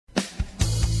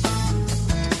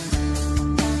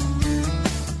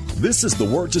This is the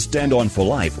Word to Stand On for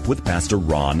Life with Pastor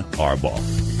Ron Arbaugh.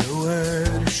 Your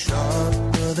word is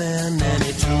sharper than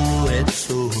any two-edged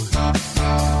sword,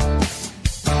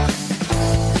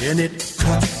 and it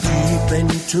cuts deep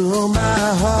into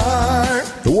my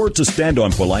heart. The Word to Stand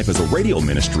On for Life is a radio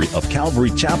ministry of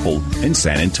Calvary Chapel in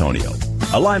San Antonio.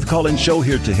 A live call-in show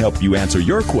here to help you answer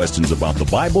your questions about the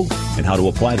Bible and how to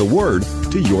apply the Word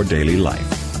to your daily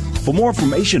life. For more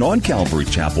information on Calvary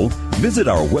Chapel, visit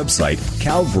our website,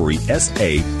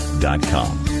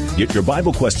 calvarysa.com. Get your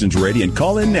Bible questions ready and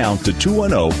call in now to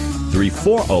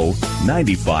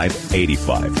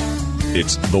 210-340-9585.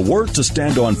 It's The Word to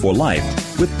Stand On for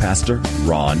Life with Pastor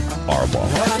Ron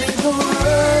Arbaugh. I need the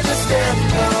word to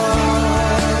stand on.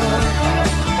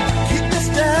 Keep us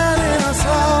down in a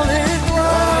solid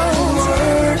ground. The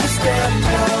word to stand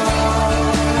on.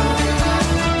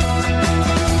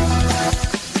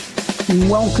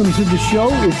 Welcome to the show.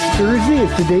 It's Thursday.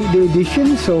 It's the Date Day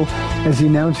edition. So, as the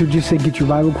announcer just said, get your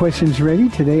Bible questions ready.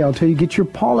 Today, I'll tell you, get your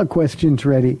Paula questions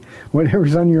ready.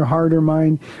 Whatever's on your heart or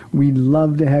mind, we'd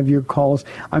love to have your calls.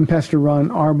 I'm Pastor Ron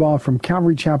Arbaugh from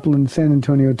Calvary Chapel in San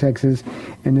Antonio, Texas.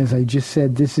 And as I just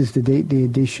said, this is the Date Day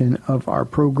edition of our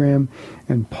program.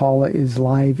 And Paula is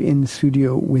live in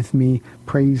studio with me.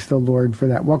 Praise the Lord for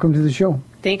that. Welcome to the show.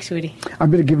 Thanks, Sweetie. I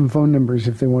better give them phone numbers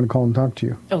if they want to call and talk to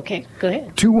you. Okay, go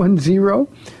ahead.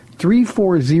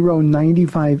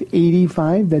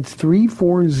 210-340-9585. That's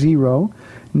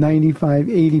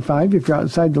 340-9585. If you're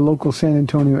outside the local San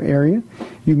Antonio area,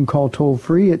 you can call toll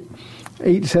free at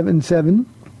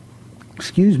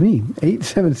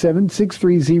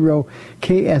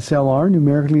 877-630-KSLR.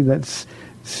 Numerically, that's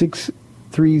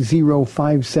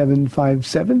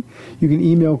 630-5757. You can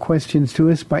email questions to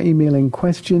us by emailing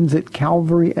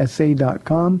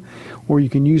questions@calvarysa.com, or you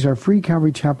can use our free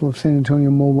Calvary Chapel of San Antonio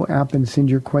mobile app and send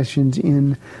your questions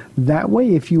in that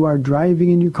way. If you are driving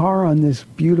in your car on this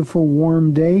beautiful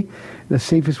warm day, the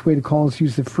safest way to call is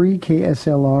use the free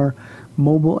KSLR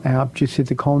mobile app. Just hit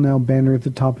the Call Now banner at the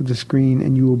top of the screen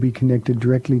and you will be connected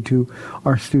directly to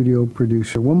our studio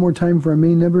producer. One more time for our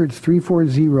main number, it's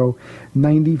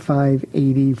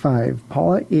 340-9585.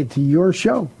 Paula, it's your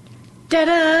show.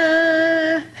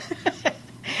 Ta-da!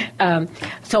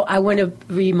 So I want to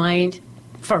remind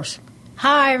first,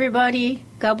 hi everybody,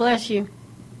 God bless you.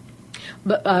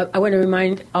 But I want to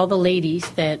remind all the ladies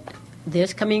that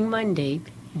this coming Monday,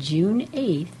 June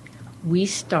 8th, we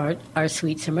start our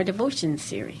Sweet Summer Devotion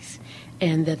series.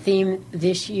 And the theme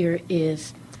this year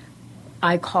is,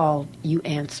 I Called, You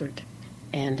Answered.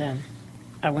 And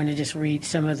I want to just read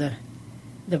some of the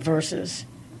verses.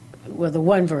 Well, the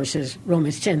one verse is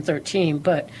Romans 10:13,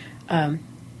 but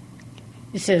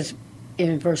it says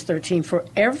in verse 13, for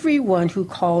everyone who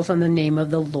calls on the name of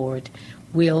the Lord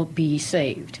will be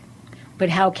saved. But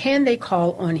how can they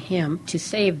call on him to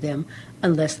save them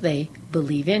unless they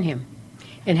believe in him?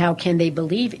 And how can they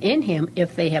believe in him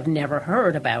if they have never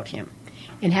heard about him?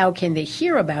 And how can they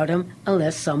hear about him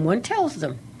unless someone tells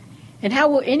them? And how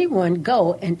will anyone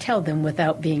go and tell them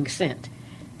without being sent?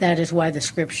 That is why the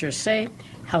scriptures say,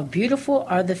 how beautiful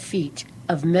are the feet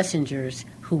of messengers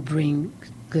who bring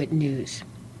good news.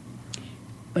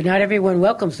 But not everyone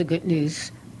welcomes the good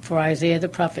news, for Isaiah the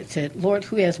prophet said, Lord,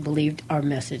 who has believed our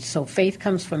message? So faith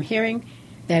comes from hearing,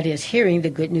 that is, hearing the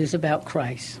good news about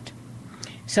Christ.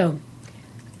 So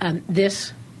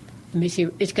this, let me see,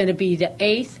 it's going to be the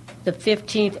 8th, the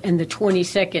 15th, and the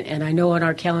 22nd. And I know on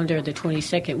our calendar, the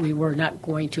 22nd, we were not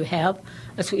going to have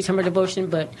a Sweet Summer Devotion,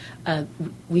 but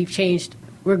we've changed.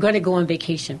 We're going to go on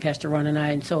vacation, Pastor Ron and I,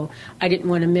 and so I didn't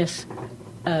want to miss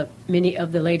many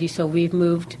of the ladies, so we've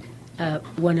moved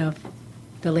one of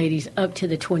the ladies up to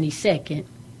the 22nd.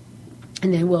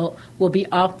 And then we'll be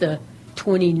off the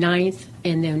 29th,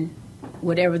 and then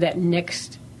whatever that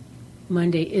next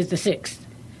Monday is, the 6th.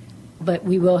 But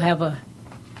we will have a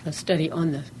study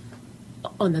on the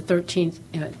 13th,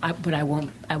 but I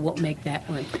won't make that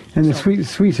one. And the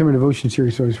Sweet Summer Devotion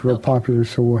series is real popular,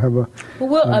 so we'll have we'll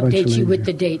update you with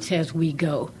the dates as we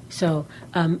go. So,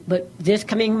 but this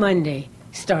coming Monday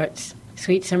starts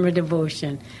Sweet Summer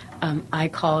Devotion. I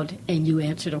called and you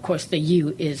answered. Of course, the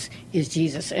you is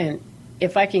Jesus. And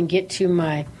if I can get to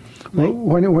my well,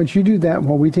 why don't you do that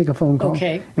while we take a phone call?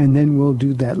 Okay. And then we'll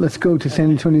do that. Let's go to San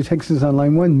Antonio, Texas on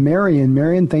line 1.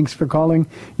 Marion, thanks for calling.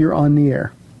 You're on the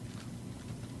air.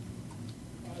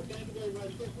 Thank you very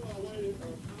much. First of all, I wanted to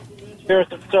compliment you for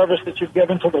the service that you've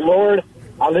given to the Lord.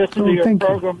 I listen to your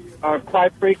program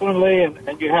quite frequently,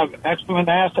 and you have excellent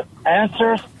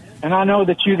answers. And I know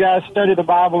that you guys study the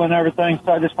Bible and everything,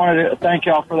 so I just wanted to thank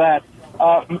y'all for that.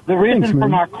 The reason for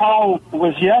my call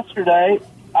was yesterday.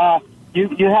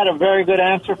 You had a very good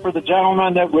answer for the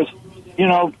gentleman that was,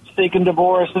 seeking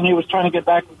divorce, and he was trying to get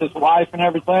back with his wife and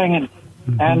everything.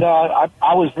 And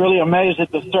I was really amazed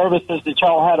at the services that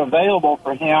y'all had available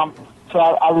for him. So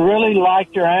I really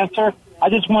liked your answer. I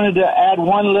just wanted to add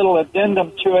one little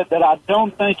addendum to it that I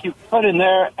don't think you put in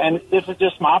there, and this is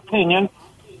just my opinion.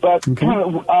 But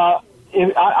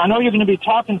I know you're going to be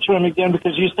talking to him again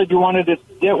because you said you wanted to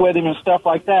get with him and stuff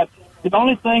like that. The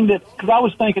only thing because I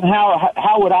was thinking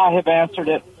how would I have answered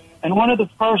it? And one of the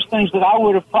first things that I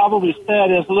would have probably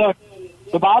said is, look,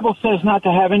 the Bible says not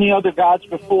to have any other gods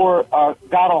before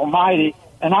God Almighty.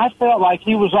 And I felt like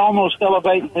he was almost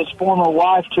elevating his former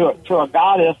wife to a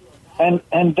goddess. And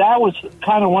that was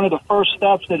kind of one of the first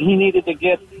steps that he needed to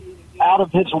get out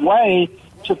of his way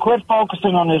to quit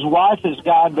focusing on his wife as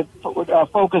God, but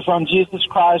focus on Jesus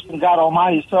Christ and God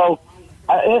Almighty. So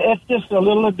it's just a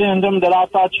little addendum that I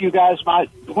thought you guys might,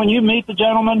 when you meet the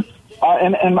gentleman,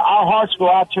 and our hearts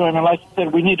go out to him, and like you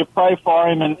said, we need to pray for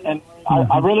him, and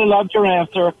I really loved your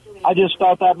answer. I just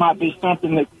thought that might be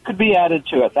something that could be added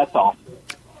to it. That's all.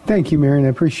 Thank you, Marion. I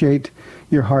appreciate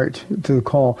your heart to the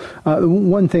call.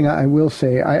 One thing I will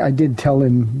say, I did tell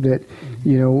him that,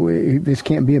 this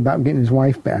can't be about getting his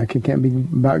wife back. It can't be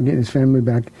about getting his family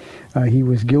back. He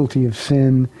was guilty of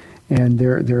sin, and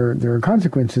there are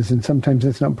consequences, and sometimes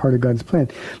that's not part of God's plan.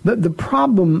 The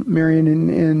problem,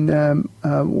 Marion,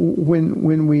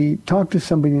 when we talk to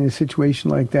somebody in a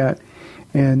situation like that,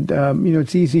 and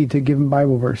it's easy to give them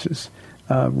Bible verses,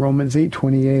 Romans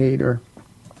 8:28, or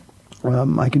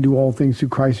I can do all things through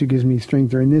Christ who gives me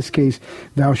strength, or in this case,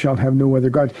 thou shalt have no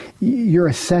other gods. Your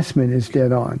assessment is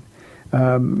dead on.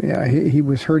 He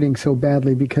was hurting so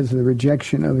badly because of the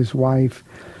rejection of his wife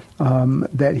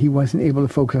that he wasn't able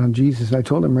to focus on Jesus. I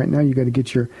told him, right now, you got to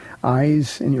get your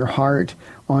eyes and your heart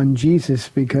on Jesus,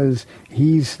 because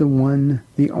he's the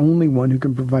only one who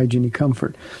can provide you any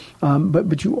comfort.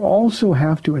 But you also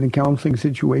have to, in a counseling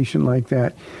situation like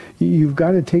that, you've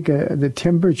got to take the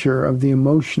temperature of the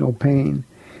emotional pain.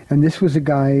 And this was a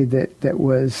guy that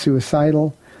was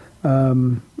suicidal.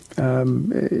 And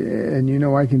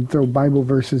I can throw Bible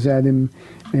verses at him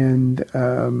and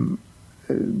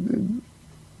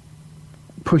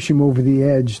push him over the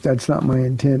edge. That's not my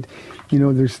intent.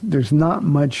 There's not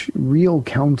much real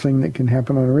counseling that can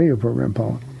happen on a radio program,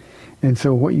 Paula. And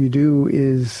so what you do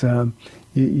is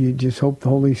you just hope the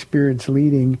Holy Spirit's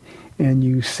leading, and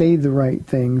you say the right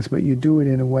things, but you do it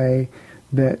in a way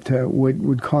that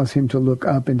would cause him to look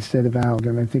up instead of out.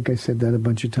 And I think I said that a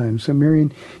bunch of times. So,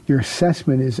 Marion, your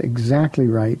assessment is exactly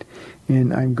right,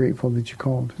 and I'm grateful that you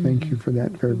called. Thank you for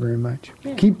that very, very much.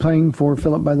 Yeah. Keep praying for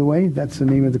Philip, by the way. That's the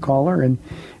name of the caller, and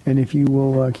if you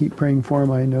will keep praying for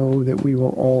him, I know that we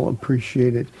will all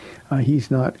appreciate it. He's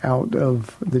not out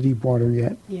of the deep water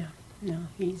yet. Yeah, no,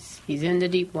 he's in the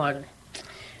deep water.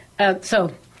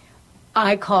 So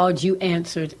I called, you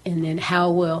answered, and then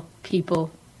how will people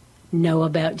know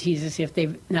about Jesus if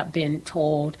they've not been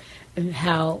told? And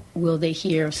how will they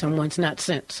hear if someone's not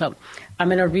sent? So I'm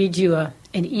going to read you an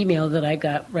email that I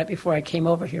got right before I came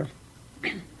over here.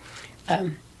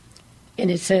 And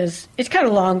it says, it's kind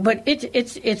of long, but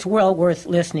it's well worth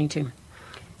listening to.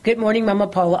 Good morning, Mama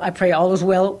Paula. I pray all is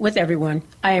well with everyone.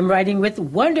 I am writing with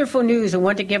wonderful news and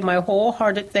want to give my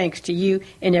wholehearted thanks to you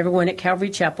and everyone at Calvary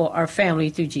Chapel, our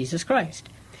family through Jesus Christ.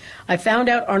 I found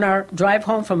out on our drive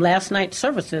home from last night's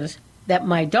services that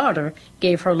my daughter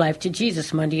gave her life to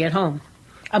Jesus Monday at home.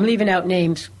 I'm leaving out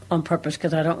names on purpose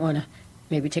because I don't want to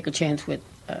maybe take a chance with,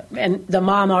 and the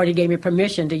mom already gave me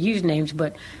permission to use names,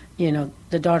 but,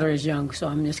 the daughter is young, so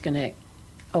I'm just going to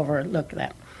overlook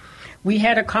that. We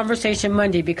had a conversation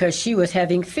Monday because she was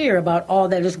having fear about all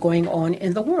that is going on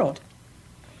in the world.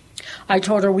 I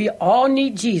told her we all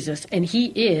need Jesus, and he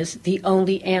is the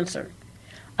only answer.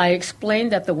 I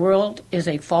explained that the world is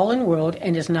a fallen world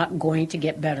and is not going to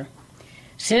get better.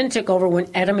 Sin took over when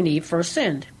Adam and Eve first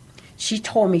sinned. She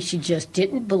told me she just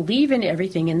didn't believe in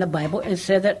everything in the Bible and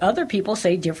said that other people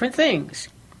say different things.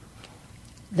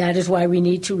 That is why we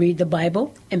need to read the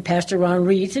Bible, and Pastor Ron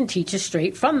reads and teaches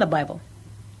straight from the Bible.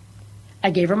 I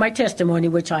gave her my testimony,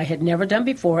 which I had never done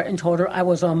before, and told her I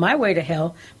was on my way to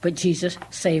hell, but Jesus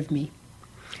saved me.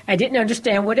 I didn't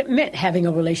understand what it meant having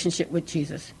a relationship with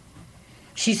Jesus.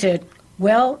 She said,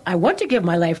 well, I want to give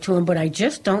my life to him, but I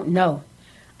just don't know.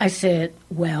 I said,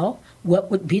 well, what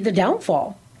would be the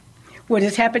downfall? What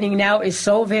is happening now is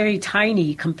so very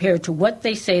tiny compared to what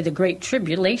they say the Great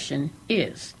Tribulation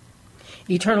is.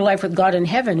 Eternal life with God in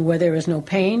heaven, where there is no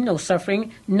pain, no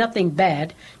suffering, nothing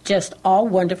bad, just all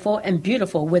wonderful and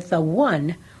beautiful with the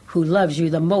one who loves you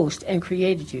the most and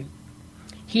created you.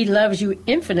 He loves you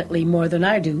infinitely more than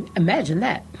I do. Imagine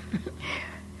that.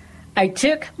 I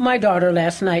took my daughter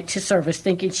last night to service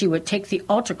thinking she would take the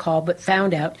altar call, but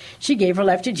found out she gave her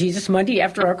life to Jesus Monday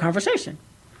after our conversation.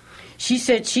 She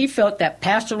said she felt that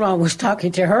Pastor Ron was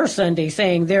talking to her Sunday,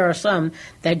 saying there are some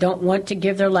that don't want to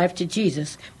give their life to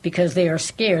Jesus because they are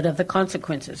scared of the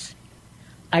consequences.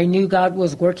 I knew God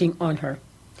was working on her.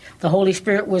 The Holy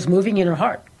Spirit was moving in her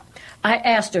heart. I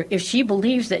asked her if she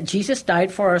believes that Jesus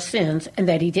died for our sins and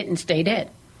that he didn't stay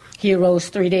dead. He arose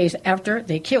 3 days after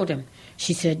they killed him.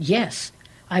 She said, yes.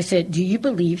 I said, do you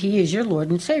believe he is your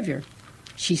Lord and Savior?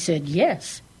 She said,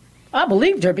 yes. I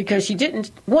believed her because she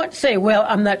didn't want to say, well,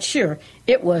 I'm not sure.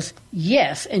 It was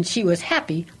yes, and she was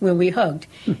happy when we hugged.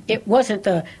 It wasn't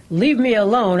the leave me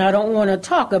alone, I don't want to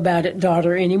talk about it,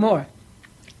 daughter, anymore.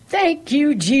 Thank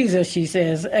you, Jesus, she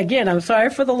says. Again, I'm sorry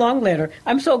for the long letter.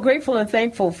 I'm so grateful and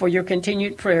thankful for your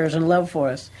continued prayers and love for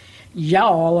us.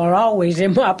 Y'all are always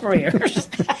in my prayers.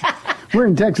 We're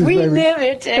in Texas, we baby. live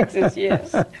in Texas,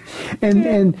 yes.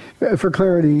 And for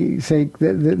clarity's sake,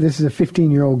 this is a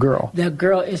 15-year-old girl. The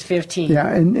girl is 15. Yeah,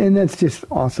 and that's just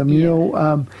awesome. You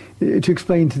know, to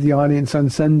explain to the audience, on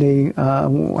Sunday,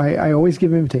 I always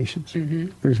give invitations. Mm-hmm.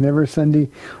 There's never a Sunday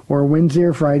or a Wednesday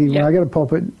or Friday where I got a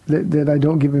pulpit that I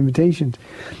don't give invitations.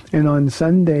 And on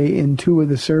Sunday, in 2 of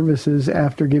the services,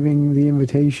 after giving the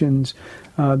invitations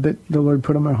that the Lord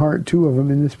put on my heart, 2 of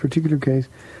them in this particular case,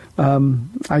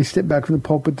 I step back from the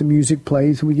pulpit, the music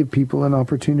plays, and we give people an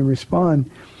opportunity to respond.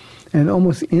 And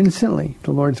almost instantly,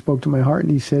 the Lord spoke to my heart,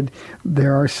 and he said,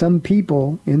 there are some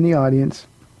people in the audience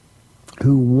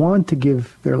who want to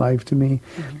give their life to me,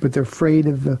 but they're afraid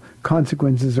of the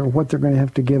consequences or what they're going to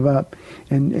have to give up.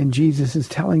 And Jesus is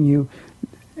telling you,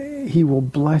 he will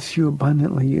bless you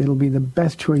abundantly. It'll be the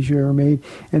best choice you ever made.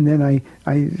 And then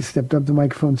I stepped up the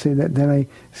microphone and say that. Then I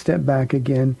stepped back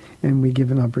again, and we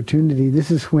give an opportunity. This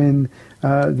is when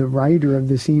the writer of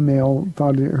this email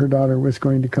thought her daughter was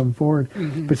going to come forward.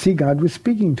 Mm-hmm. But see, God was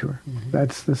speaking to her. Mm-hmm.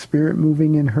 That's the Spirit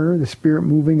moving in her, the Spirit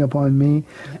moving upon me.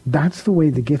 Yep. That's the way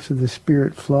the gifts of the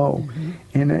Spirit flow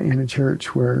in a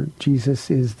church where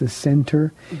Jesus is the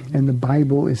center and the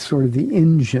Bible is sort of the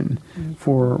engine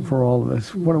for all of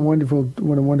us. What a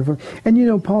wonderful. And you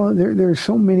know, Paula, there are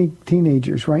so many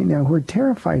teenagers right now who are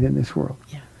terrified in this world.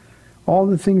 Yeah. All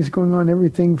the things going on,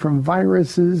 everything from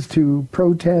viruses to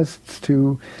protests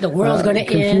to the world's going to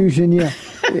confusion. Yeah,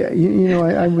 you know,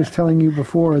 I was telling you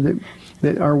before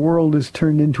that our world has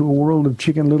turned into a world of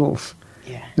Chicken Littles.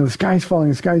 Yeah, you know, the sky's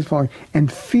falling,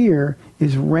 and fear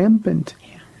is rampant.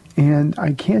 Yeah. And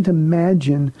I can't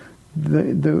imagine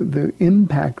the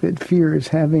impact that fear is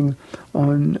having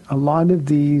on a lot of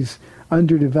these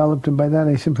underdeveloped, and by that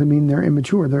I simply mean they're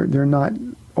immature. They're not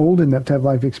old enough to have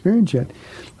life experience yet.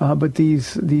 But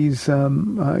these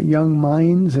young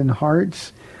minds and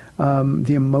hearts,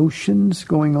 the emotions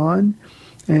going on,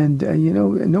 and you know,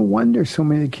 no wonder so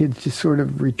many kids just sort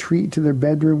of retreat to their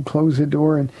bedroom, close the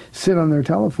door, and sit on their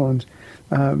telephones.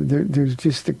 There's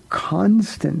just a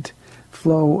constant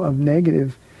flow of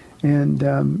negative, and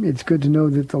it's good to know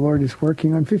that the Lord is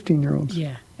working on 15-year-olds.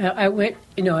 Yeah. I went,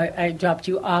 you know, I dropped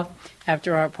you off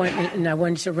after our appointment, and I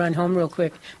wanted to run home real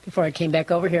quick before I came back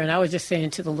over here, and I was just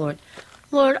saying to the Lord,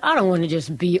 I don't want to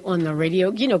just be on the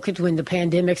radio, you know, because when the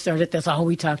pandemic started, that's all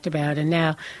we talked about, and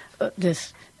now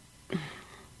this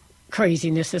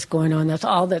craziness that's going on, that's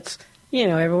all that's, you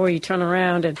know, everywhere you turn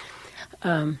around, and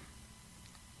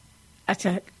I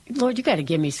said, Lord, you got to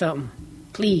give me something,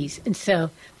 please. And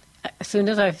so as soon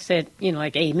as I said, you know,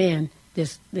 like, amen,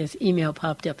 this email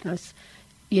popped up, and I was,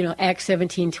 you know, Acts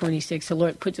 17:26, the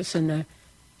Lord puts us in the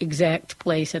exact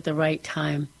place at the right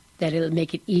time, that it'll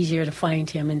make it easier to find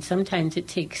him. And sometimes it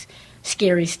takes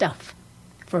scary stuff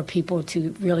for people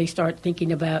to really start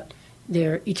thinking about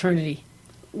their eternity,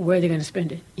 where they're going to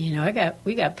spend it. You know,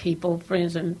 we got people,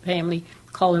 friends and family,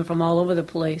 calling from all over the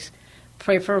place.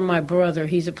 Pray for my brother.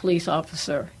 He's a police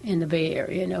officer in the Bay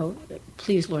Area. You know,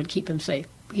 please, Lord, keep him safe.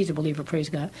 He's a believer, praise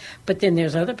God. But then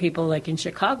there's other people, like in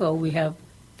Chicago, we have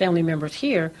family members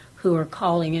here who are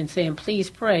calling and saying,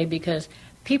 please pray, because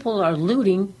people are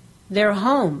looting their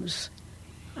homes.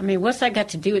 I mean, what's that got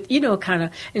to do with, you know, kind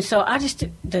of, and so I just,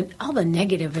 all the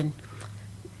negative, and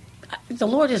the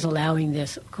Lord is allowing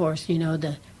this, of course, you know,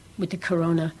 with the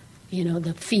corona, you know,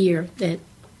 the fear that,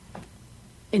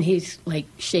 and he's like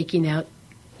shaking out,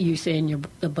 you saying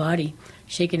the body,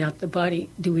 shaking out the body.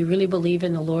 Do we really believe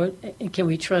in the Lord? And can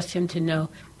we trust him to know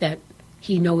that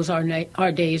he knows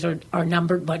our days are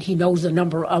numbered, but he knows the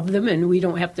number of them, and we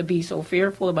don't have to be so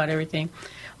fearful about everything.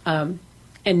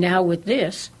 And now with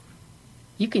this,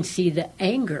 you can see the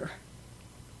anger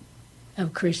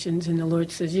of Christians, and the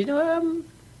Lord says, you know,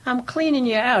 I'm cleaning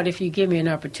you out if you give me an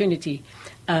opportunity.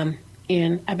 And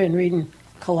I've been reading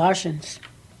Colossians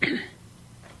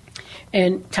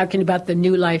and talking about the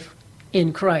new life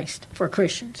in Christ for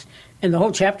Christians. And the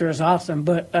whole chapter is awesome,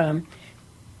 but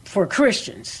for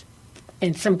Christians,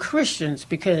 and some Christians,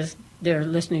 because they're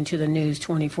listening to the news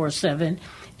 24/7,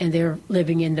 and they're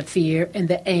living in the fear, and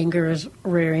the anger is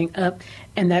rearing up,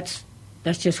 and that's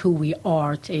just who we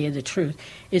are, to tell you the truth.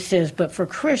 It says, but for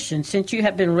Christians, since you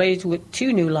have been raised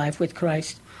to new life with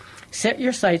Christ, set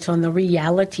your sights on the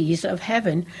realities of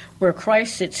heaven, where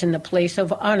Christ sits in the place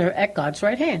of honor at God's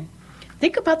right hand.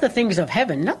 Think about the things of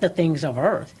heaven, not the things of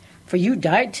earth. For you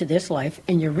died to this life,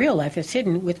 and your real life is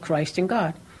hidden with Christ in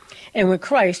God. And when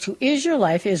Christ, who is your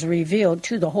life, is revealed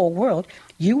to the whole world,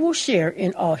 you will share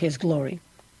in all his glory.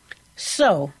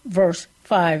 So, verse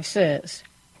 5 says,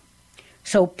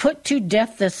 so put to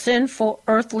death the sinful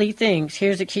earthly things.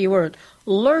 Here's a key word,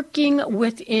 lurking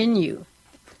within you.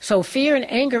 So fear and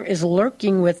anger is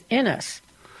lurking within us.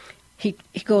 He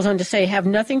goes on to say, have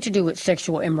nothing to do with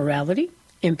sexual immorality,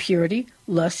 impurity,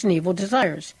 lust, and evil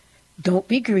desires. Don't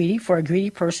be greedy, for a greedy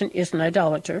person is an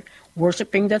idolater,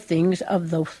 worshiping the things of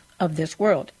this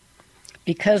world.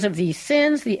 Because of these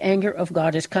sins, the anger of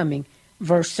God is coming.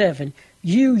 Verse 7,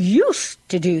 you used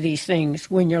to do these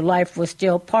things when your life was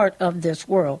still part of this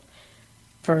world.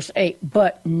 Verse 8,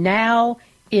 but now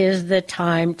is the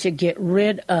time to get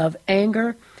rid of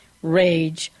anger,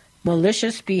 rage,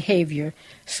 malicious behavior,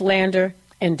 slander,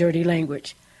 and dirty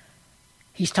language.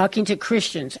 He's talking to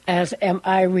Christians, as am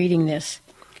I reading this.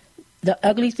 The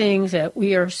ugly things that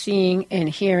we are seeing and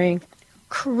hearing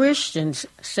Christians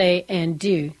say and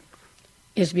do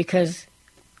is because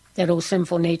that old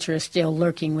sinful nature is still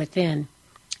lurking within.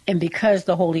 And because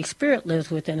the Holy Spirit lives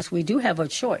within us, we do have a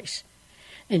choice.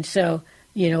 And so,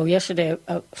 yesterday,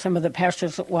 some of the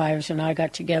pastors' wives and I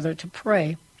got together to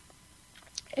pray.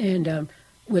 And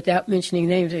without mentioning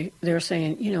names, they're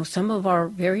saying, some of our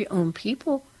very own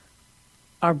people,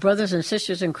 our brothers and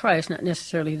sisters in Christ, not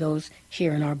necessarily those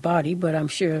here in our body, but I'm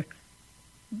sure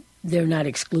they're not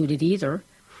excluded either,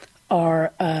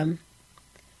 are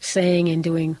saying and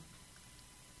doing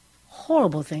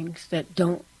horrible things that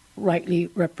don't rightly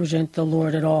represent the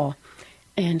Lord at all.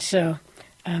 And so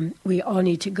we all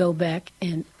need to go back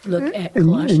and look at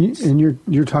Colossians. And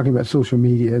you're talking about social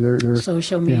media.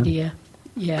 Social media,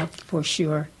 yeah, for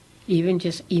sure. Even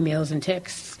just emails and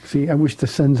texts. See, I wish the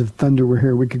sons of thunder were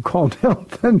here. We could call down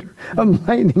thunder and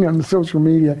lightning on the social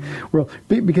media world,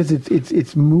 because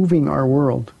it's moving our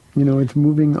world. It's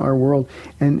moving our world.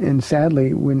 And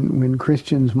sadly, when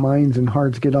Christians' minds and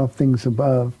hearts get off things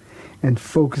above and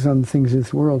focus on the things of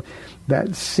this world,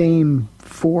 that same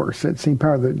force, that same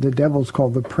power, the devil's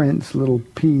called the prince, little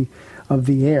p, of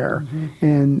the air,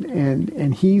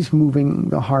 and he's moving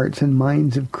the hearts and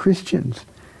minds of Christians.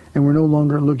 And we're no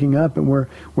longer looking up, and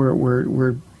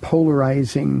we're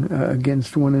polarizing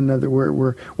against one another.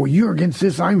 Well, you're against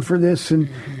this, I'm for this,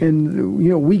 and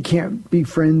we can't be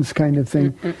friends, kind of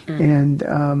thing. And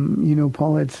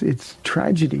Paul, it's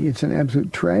tragedy. It's an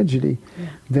absolute tragedy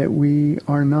that we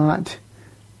are not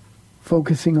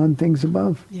focusing on things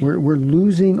above. Yeah. We're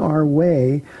losing our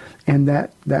way, and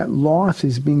that loss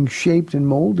is being shaped and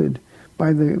molded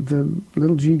by the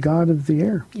little g god of the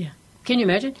air. Yeah, can you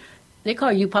imagine? They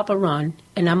call you Papa Ron,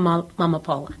 and I'm Mama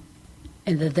Paula.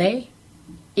 And the they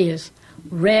is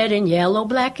red and yellow,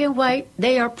 black and white.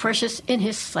 They are precious in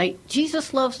his sight.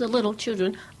 Jesus loves the little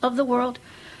children of the world.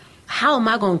 How am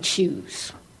I going to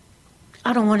choose?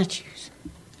 I don't want to choose.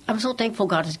 I'm so thankful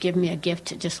God has given me a gift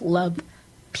to just love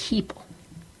people,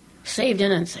 saved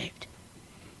and unsaved.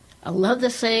 I love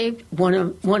the saved,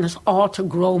 want us all to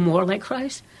grow more like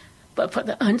Christ. But for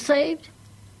the unsaved,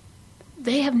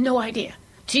 they have no idea.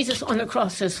 Jesus on the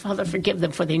cross says, Father, forgive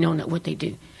them, for they know not what they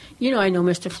do. I know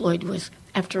Mr. Floyd was,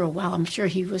 after a while, I'm sure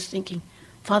he was thinking,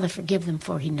 Father, forgive them,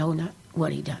 for he know not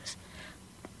what he does.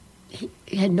 He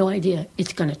had no idea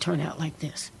it's going to turn out like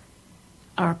this.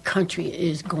 Our country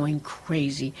is going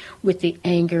crazy with the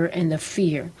anger and the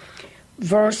fear.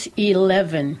 Verse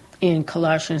 11 in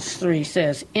Colossians 3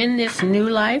 says, in this new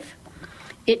life,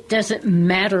 it doesn't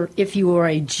matter if you are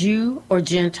a Jew or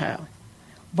Gentile,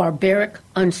 barbaric,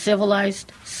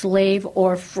 uncivilized, slave,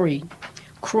 or free.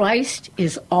 Christ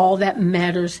is all that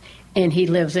matters, and he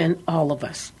lives in all of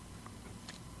us.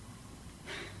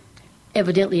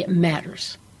 Evidently, it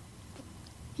matters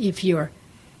if you're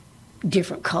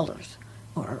different colors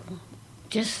or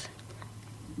just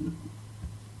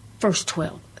verse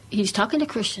 12. He's talking to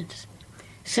Christians.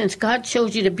 Since God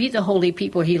chose you to be the holy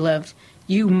people he loves,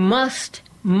 you must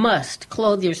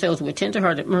clothe yourselves with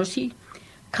tender-hearted mercy,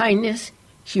 kindness,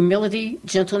 humility,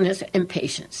 gentleness, and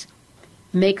patience.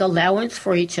 Make allowance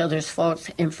for each other's faults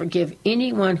and forgive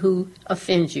anyone who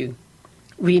offends you.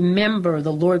 Remember,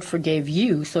 the Lord forgave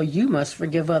you, so you must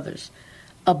forgive others.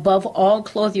 Above all,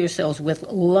 clothe yourselves with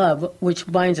love,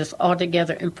 which binds us all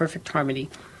together in perfect harmony.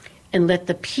 And let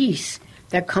the peace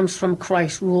that comes from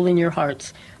Christ rule in your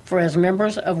hearts. For as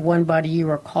members of one body, you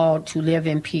are called to live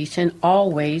in peace and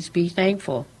always be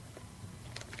thankful.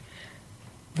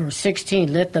 Verse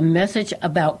 16, let the message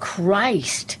about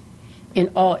Christ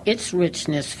in all its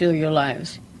richness fill your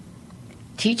lives.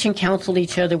 Teach and counsel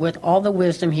each other with all the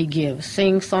wisdom he gives.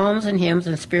 Sing psalms and hymns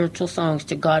and spiritual songs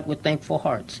to God with thankful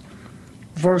hearts.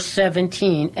 Verse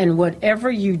 17, and whatever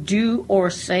you do or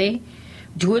say,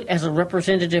 do it as a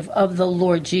representative of the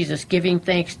Lord Jesus, giving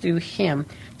thanks through him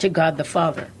to God the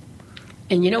Father.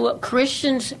 And you know what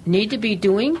Christians need to be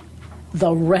doing?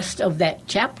 The rest of that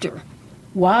chapter.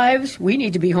 Wives, we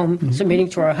need to be home submitting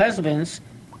to our husbands,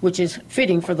 which is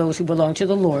fitting for those who belong to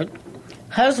the Lord.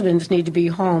 Husbands need to be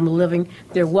home living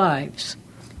their wives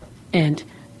and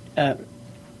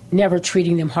never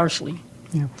treating them harshly.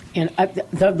 Yeah. And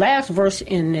the last verse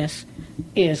in this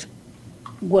is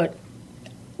what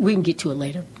we can get to it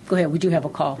later. Go ahead. We do have a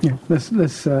call. Yeah, let's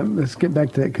get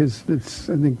back to that because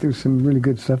I think there's some really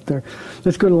good stuff there.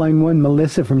 Let's go to line 1,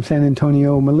 Melissa from San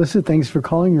Antonio. Melissa, thanks for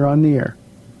calling. You're on the air.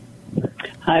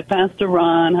 Hi, Pastor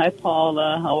Ron. Hi,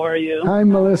 Paula. How are you? Hi,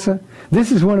 Melissa.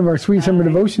 This is one of our Sweet Summer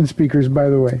Devotion speakers, by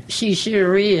the way. She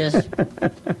sure is.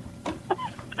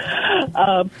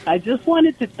 I just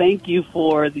wanted to thank you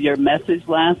for your message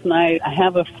last night. I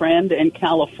have a friend in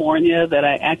California that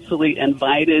I actually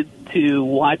invited to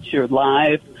watch your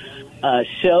live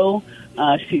show.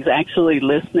 She's actually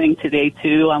listening today,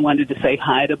 too. I wanted to say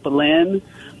hi to Belen.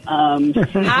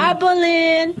 Hi,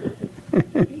 Belen.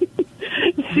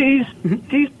 She's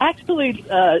actually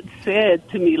said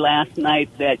to me last night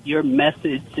that your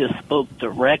message just spoke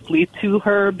directly to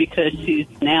her because she's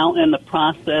now in the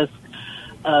process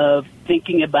of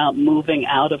thinking about moving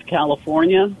out of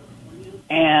California.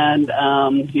 And,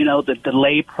 the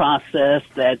delay process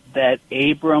that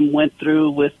Abram went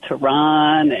through with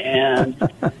Tehran.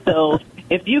 And so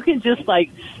if you can just,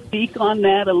 speak on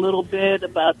that a little bit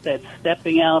about that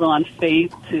stepping out on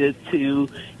faith to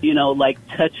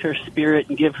touch her spirit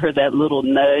and give her that little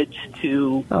nudge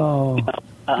to, to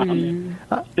pray on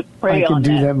that. I can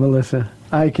do that, Melissa.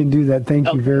 I can do that.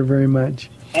 Thank you very, very much.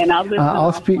 And I'll listen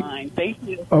I'll speak. Thank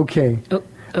you. Okay. Okay.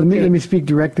 Let me speak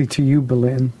directly to you,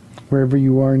 Belen, wherever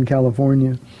you are in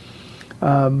California.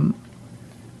 The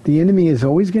enemy is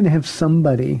always going to have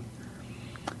somebody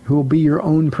who will be your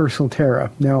own personal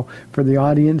Terah. Now, for the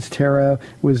audience, Terah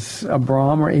was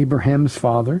Abram or Abraham's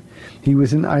father. He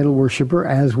was an idol worshiper,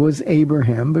 as was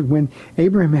Abraham. But when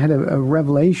Abraham had a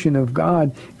revelation of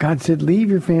God, God said, "Leave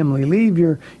your family, leave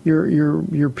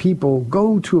your people,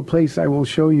 go to a place I will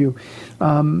show you."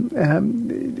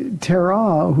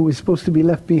 Terah, who was supposed to be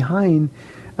left behind,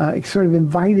 sort of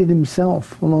invited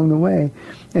himself along the way,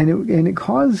 and it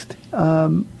caused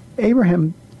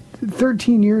Abraham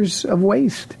 13 years of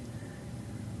waste.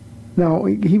 Now,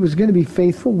 he was going to be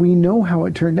faithful. We know how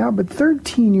it turned out, but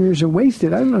 13 years are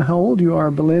wasted. I don't know how old you are,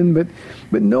 Belen,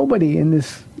 but nobody in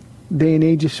this day and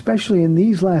age, especially in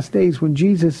these last days when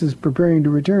Jesus is preparing to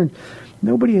return,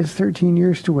 nobody has 13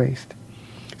 years to waste.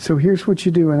 So here's what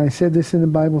you do, and I said this in the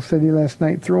Bible study last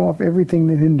night, throw off everything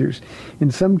that hinders. In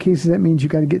some cases, that means you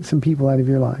got to get some people out of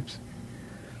your lives.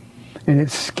 And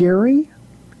it's scary.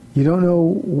 You don't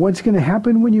know what's going to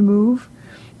happen when you move,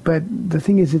 but the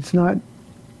thing is, it's not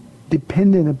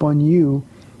dependent upon you.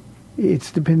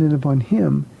 It's dependent upon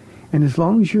him. And as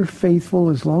long as you're faithful,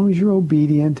 as long as you're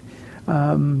obedient,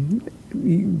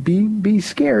 be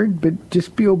scared, but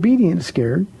just be obedient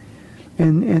scared,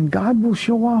 and God will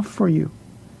show off for you.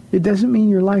 It doesn't mean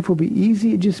your life will be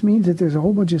easy. It just means that there's a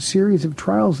whole bunch of series of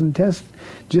trials and tests,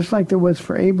 just like there was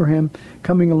for Abraham,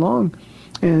 coming along.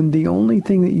 And the only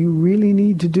thing that you really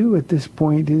need to do at this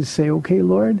point is say, okay,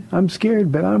 Lord, I'm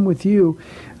scared, but I'm with you.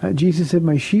 Jesus said,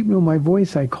 my sheep know my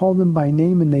voice. I call them by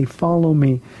name and they follow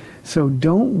me. So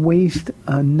don't waste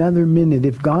another minute.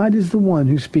 If God is the one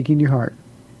who's speaking to your heart,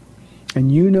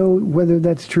 and you know whether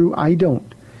that's true, I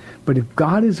don't. But if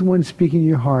God is the one speaking to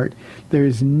your heart, there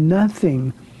is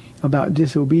nothing about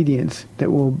disobedience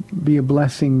that will be a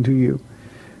blessing to you.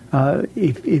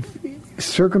 If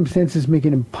circumstances make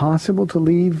it impossible to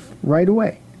leave right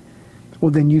away,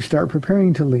 well, then you start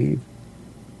preparing to leave,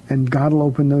 and God will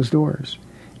open those doors.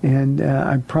 And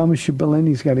I promise you, Belen,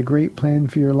 he's got a great plan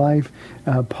for your life.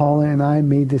 Paula and I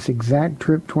made this exact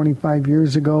trip 25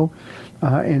 years ago,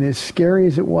 and as scary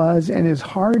as it was, and as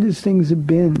hard as things have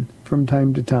been from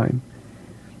time to time,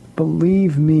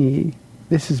 believe me,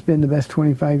 This has been the best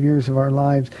 25 years of our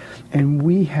lives, and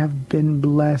we have been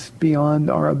blessed beyond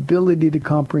our ability to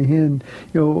comprehend.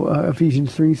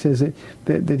 Ephesians 3 says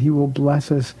that he will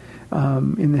bless us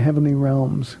in the heavenly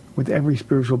realms with every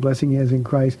spiritual blessing he has in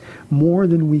Christ, more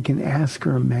than we can ask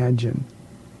or imagine.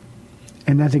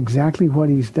 And that's exactly what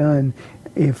he's done.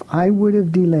 If I would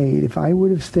have delayed, if I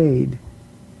would have stayed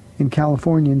in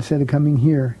California instead of coming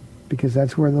here, because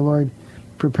that's where the Lord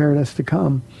prepared us to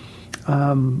come,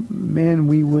 man,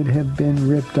 we would have been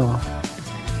ripped off.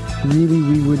 Really,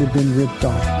 we would have been ripped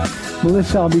off.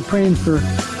 Melissa, I'll be praying for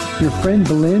your friend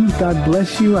Belen. God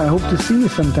bless you. I hope to see you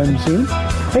sometime soon.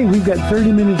 Hey, we've got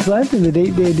 30 minutes left in the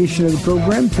date-day edition of the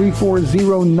program.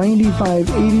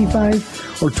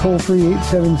 340-9585 or toll-free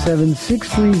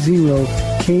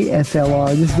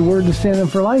 877-630-KSLR. This is the Word to Stand Up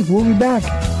for Life. We'll be back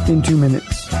in 2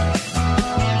 minutes.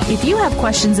 If you have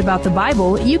questions about the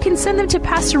Bible, you can send them to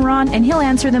Pastor Ron and he'll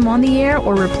answer them on the air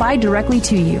or reply directly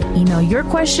to you. Email your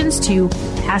questions to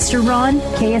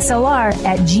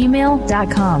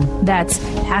PastorRonKSLR@gmail.com. That's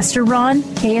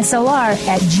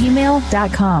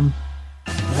PastorRonKSLR@gmail.com.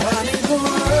 I need the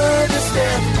Word to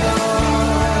stand on.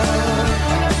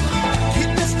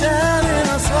 Keep us down in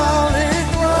a solid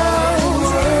ground.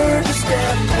 Word to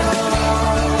stand on.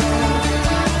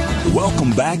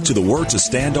 Welcome back to the Word to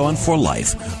Stand On for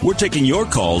Life. We're taking your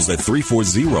calls at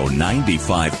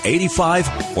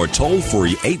 340-9585 or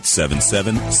toll-free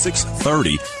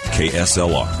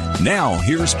 877-630-KSLR. Now,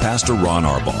 here's Pastor Ron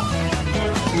Arbaugh.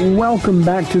 Welcome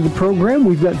back to the program.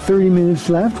 We've got 30 minutes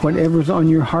left. Whatever's on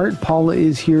your heart, Paula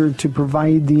is here to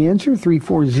provide the answer.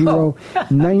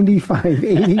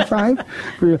 340-9585.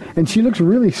 And she looks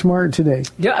really smart today.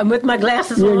 Yeah, I'm with my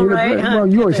glasses on, right? Well,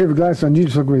 you always have your glasses on. You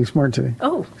just look really smart today.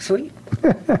 Oh, sweet.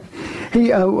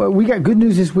 Hey, we got good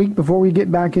news this week before we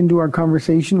get back into our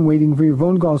conversation, waiting for your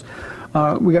phone calls.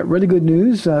 We got really good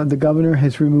news. The governor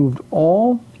has removed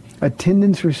all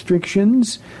attendance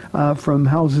restrictions from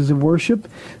houses of worship.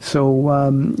 So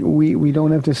we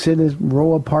don't have to sit a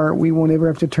row apart. We won't ever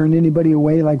have to turn anybody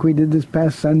away like we did this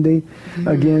past Sunday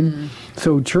again.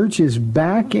 So church is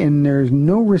back and there's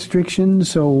no restrictions.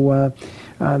 So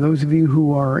those of you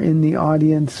who are in the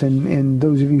audience and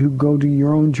those of you who go to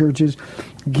your own churches,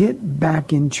 get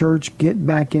back in church, get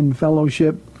back in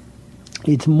fellowship.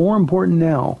 It's more important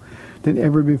now than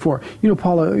ever before.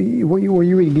 Paula, where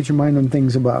you read, get your mind on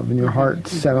things above and your heart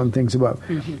set on things above.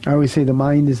 I always say the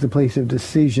mind is the place of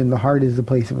decision, the heart is the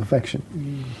place of affection.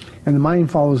 And the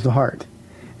mind follows the heart.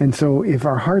 And so if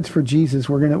our heart's for Jesus,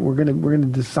 we're gonna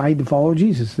decide to follow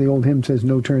Jesus. The old hymn says,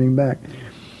 no turning back.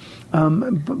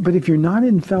 But if you're not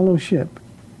in fellowship,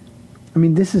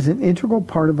 this is an integral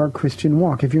part of our Christian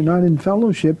walk. If you're not in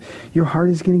fellowship, your heart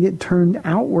is going to get turned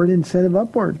outward instead of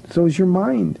upward. So is your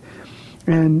mind.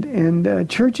 And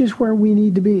church is where we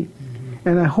need to be.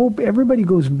 And I hope everybody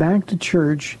goes back to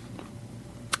church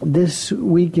this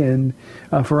weekend.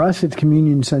 For us, it's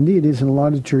Communion Sunday. It is in a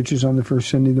lot of churches on the first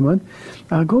Sunday of the month.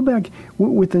 Go back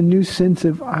with a new sense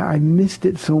of, I missed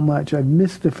it so much. I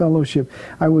missed the fellowship.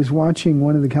 I was watching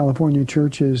one of the California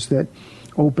churches that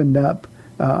opened up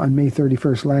on May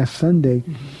 31st, last Sunday,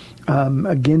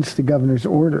 against the governor's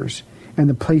orders. And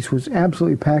the place was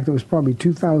absolutely packed. There was probably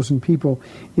 2,000 people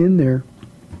in there.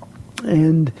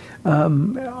 And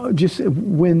just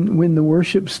when the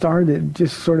worship started,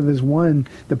 just sort of as one,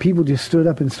 the people just stood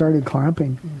up and started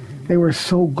clapping. They were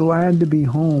so glad to be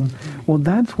home. Well,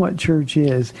 that's what church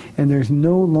is. And there's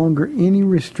no longer any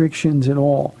restrictions at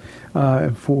all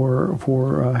for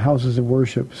houses of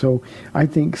worship. So I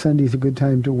think Sunday's a good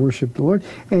time to worship the Lord.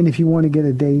 And if you want to get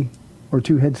a day or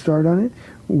two head start on it,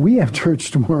 we have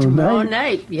church tomorrow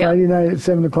night. Yep. Friday night at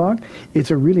 7 o'clock. It's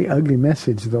a really ugly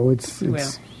message, though. It's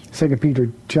 2 Peter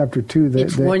chapter 2.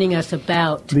 It's warning us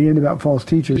about the end about false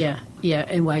teachers. Yeah,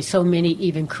 and why so many,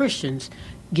 even Christians,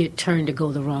 get turned to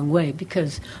go the wrong way.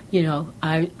 Because,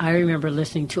 I remember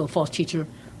listening to a false teacher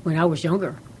when I was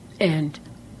younger, and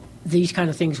these kind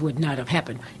of things would not have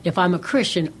happened. If I'm a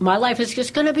Christian, my life is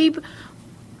just going to be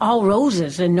all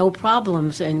roses and no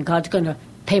problems, and God's going to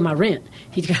pay my rent.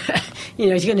 He's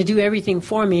going to do everything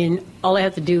for me, and all I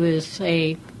have to do is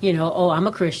say, I'm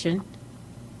a Christian.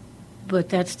 But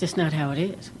that's just not how it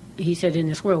is. He said, in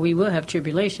this world we will have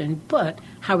tribulation, but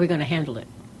how are we going to handle it?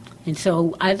 And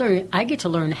so I get to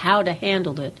learn how to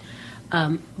handle it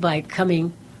by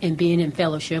coming and being in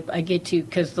fellowship. I get to,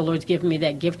 because the Lord's given me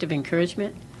that gift of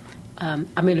encouragement. I'm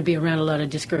going to be around a lot of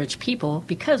discouraged people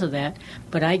because of that,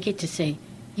 but I get to say,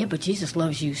 yeah, but Jesus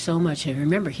loves you so much, and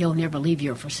remember, he'll never leave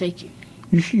you or forsake you.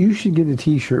 You should get a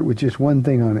T-shirt with just one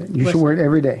thing on it. You should wear it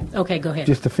every day. Okay, go ahead.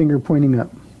 Just a finger pointing up.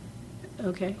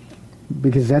 Okay.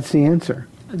 Because that's the answer.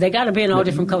 They got to be in all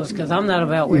different colors because I'm not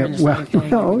about wearing the same thing.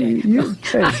 No, you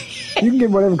can get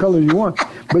whatever color you want,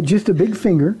 but just a big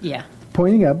finger. Yeah.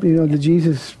 Pointing up, the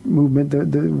Jesus movement,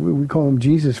 we call them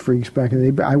Jesus freaks back in the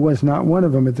day, but I was not one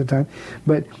of them at the time.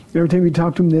 But every time you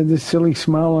talk to them, they had this silly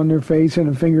smile on their face and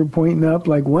a finger pointing up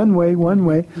like one way.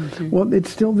 Mm-hmm. Well, it's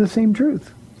still the same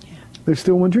truth. Yeah. There's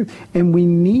still one truth. And we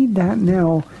need that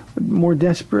now more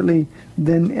desperately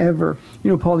than ever.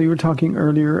 Paul, you were talking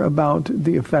earlier about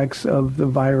the effects of the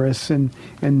virus and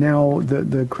now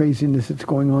the craziness that's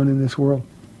going on in this world.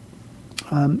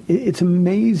 It's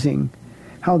amazing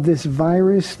how this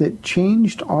virus that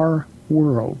changed our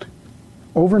world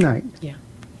overnight,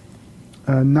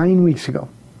 9 weeks ago,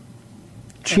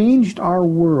 changed our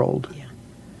world,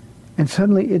 and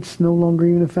suddenly it's no longer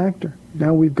even a factor.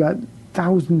 Now we've got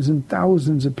thousands and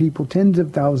thousands of people, tens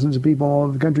of thousands of people all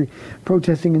over the country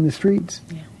protesting in the streets.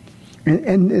 Yeah.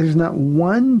 And there's not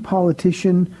one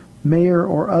politician, mayor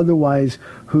or otherwise,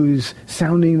 who's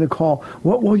sounding the call.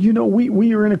 Well,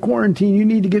 we are in a quarantine. You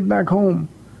need to get back home.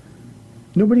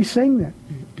 Nobody's saying that.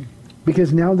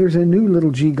 Because now there's a new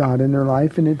little G God in their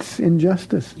life, and it's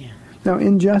injustice. Yeah. Now,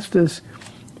 injustice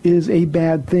is a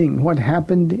bad thing. What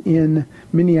happened in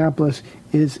Minneapolis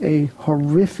is a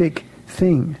horrific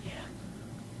thing. Yeah.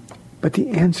 But the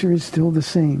answer is still the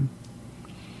same.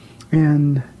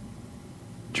 And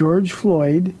George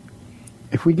Floyd,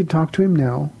 if we could talk to him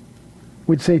now,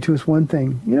 would say to us one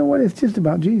thing. You know what? It's just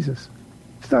about Jesus.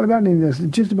 It's not about any of this.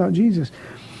 It's just about Jesus.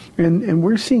 And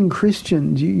we're seeing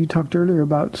Christians, you talked earlier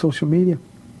about social media.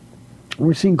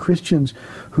 We're seeing Christians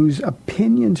whose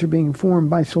opinions are being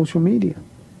formed by social media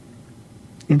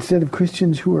instead of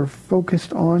Christians who are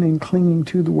focused on and clinging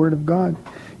to the Word of God.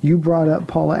 You brought up,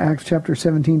 Paula, Acts chapter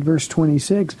 17, verse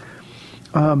 26.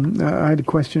 I had a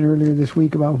question earlier this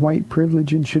week about white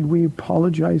privilege and should we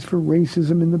apologize for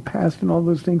racism in the past and all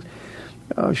those things.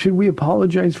 Should we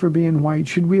apologize for being white?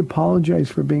 Should we apologize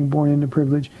for being born into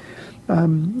privilege?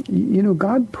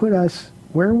 God put us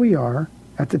where we are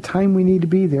at the time we need to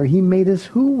be there. He made us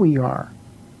who we are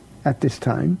at this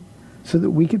time so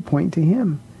that we could point to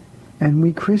Him. And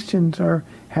we Christians are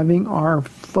having our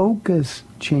focus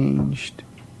changed.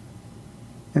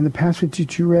 And the passage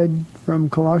that you read from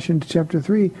Colossians chapter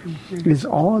 3 is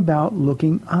all about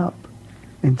looking up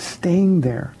and staying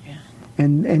there. Yeah.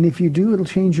 And if you do, it'll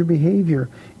change your behavior.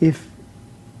 If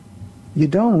you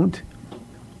don't,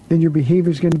 then your behavior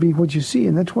is going to be what you see.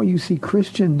 And that's why you see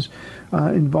Christians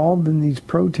involved in these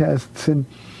protests and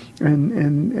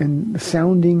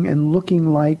sounding and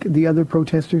looking like the other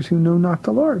protesters who know not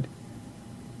the Lord.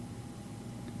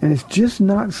 And it's just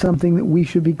not something that we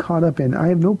should be caught up in. I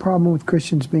have no problem with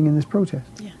Christians being in this protest.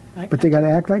 Yeah, but they got to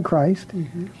act like Christ.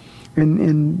 Mm-hmm.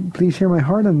 And please hear my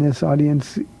heart on this,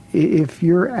 audience. If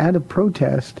you're at a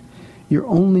protest, your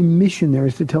only mission there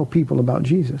is to tell people about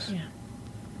Jesus. Yeah.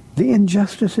 The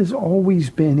injustice has always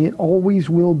been, it always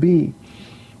will be.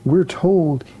 We're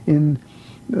told in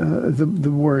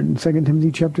the word in 2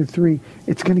 Timothy chapter 3,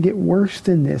 it's going to get worse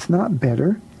than this, not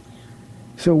better.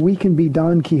 So we can be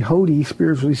Don Quixote,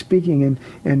 spiritually speaking,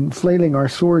 and flailing our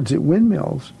swords at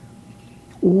windmills.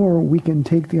 Or we can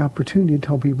take the opportunity to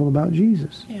tell people about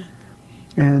Jesus. Yeah.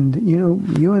 And,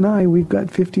 you and I, we've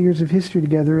got 50 years of history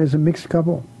together as a mixed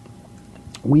couple.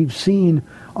 We've seen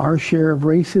our share of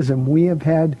racism. We have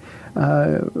had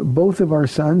both of our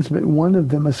sons, but one of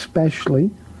them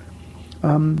especially,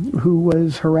 who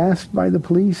was harassed by the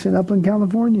police in Upland,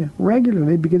 California,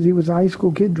 regularly because he was a high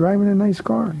school kid driving a nice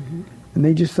car. Mm-hmm. And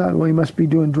they just thought, well, he must be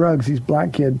doing drugs. He's a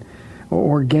black kid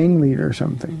or gang leader or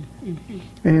something.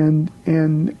 Mm-hmm.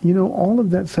 And all of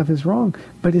that stuff is wrong.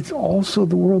 But it's also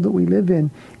the world that we live in.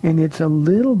 And it's a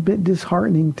little bit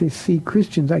disheartening to see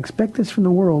Christians. I expect this from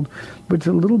the world, but it's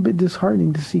a little bit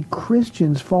disheartening to see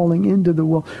Christians falling into the,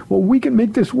 well, we can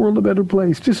make this world a better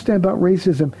place. Just stamp out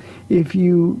racism. If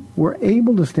you were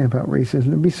able to stamp out racism,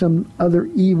 there'd be some other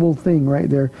evil thing right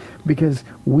there, because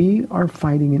we are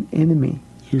fighting an enemy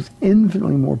who's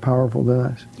infinitely more powerful than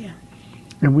us. Yeah.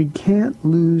 And we can't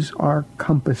lose our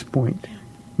compass point. Yeah.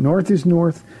 North is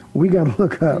north. We got to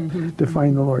look up to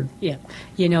find the Lord. Yeah.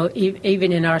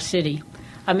 Even in our city.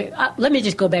 I mean, let me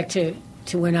just go back to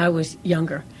when I was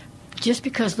younger. Just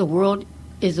because the world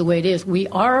is the way it is, we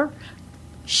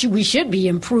should be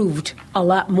improved a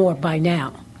lot more by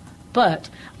now. But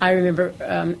I remember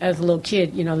as a little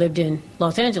kid, lived in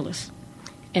Los Angeles.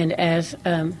 And as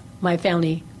my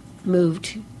family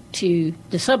moved to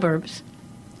the suburbs,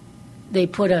 they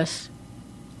put us,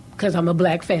 because I'm a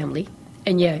black family,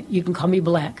 and yeah, you can call me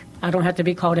black. I don't have to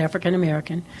be called African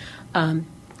American.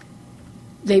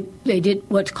 They did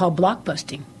what's called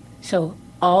blockbusting. So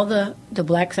all the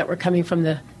blacks that were coming from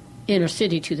the inner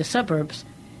city to the suburbs,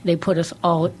 they put us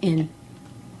all in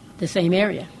the same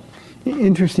area.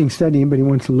 Interesting study. Anybody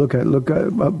wants to look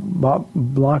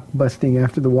block busting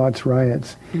after the Watts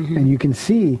riots, and you can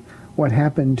see what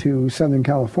happened to Southern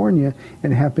California.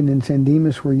 It happened in San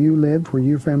Dimas, where you lived, where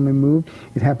your family moved.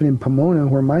 It happened in Pomona,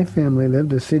 where my family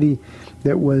lived, a city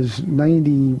that was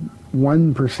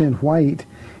 91% white,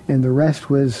 and the rest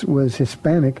was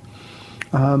Hispanic,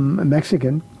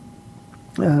 Mexican.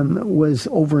 Was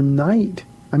overnight,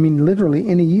 I mean, literally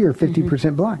in a year,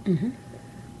 50% black.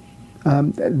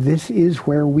 This is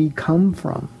where we come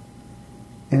from.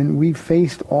 And we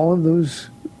faced all of those.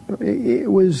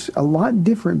 It was a lot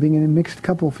different being in a mixed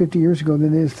couple 50 years ago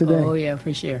than it is today. Oh, yeah,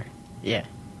 for sure. Yeah,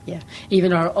 yeah.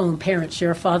 Even our own parents,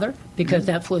 your father, because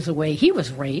that was the way he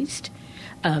was raised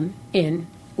in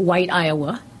white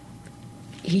Iowa.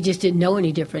 He just didn't know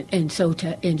any different. And so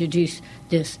to introduce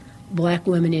this black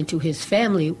woman into his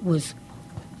family was,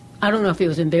 I don't know if it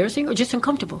was embarrassing or just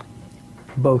uncomfortable.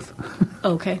 Both.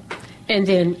 Okay. And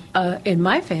then in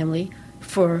my family,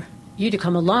 for you to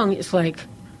come along, it's like,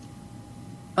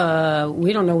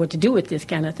 we don't know what to do with this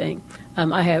kind of thing.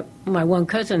 I have my one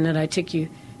cousin that I took you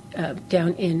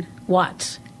down in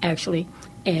Watts, actually,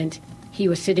 and he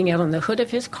was sitting out on the hood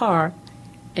of his car,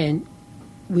 and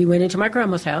we went into my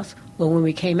grandma's house. Well, when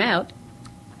we came out,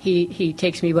 he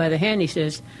takes me by the hand. He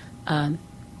says,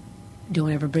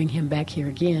 don't ever bring him back here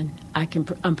again.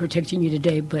 I'm protecting you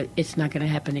today, but it's not going to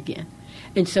happen again.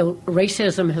 And so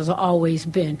racism has always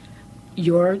been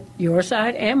your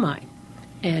side and mine.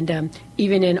 And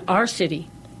even in our city,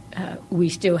 we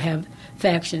still have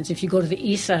factions. If you go to the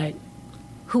east side,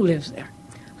 who lives there?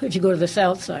 If you go to the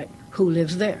south side, who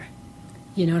lives there?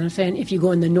 You know what I'm saying? If you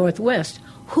go in the northwest,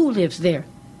 who lives there?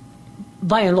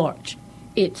 By and large,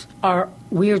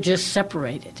 we're just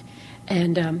separated.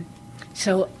 And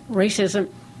so racism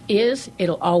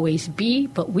it'll always be,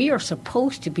 but we are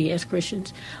supposed to be, as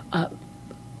Christians,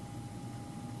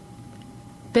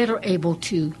 better able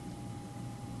to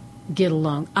get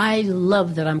along. I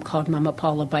love that I'm called Mama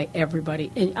Paula by everybody.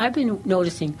 And I've been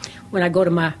noticing when I go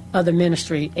to my other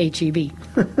ministry, HEB,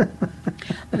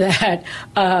 that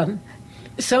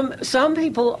some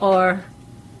people are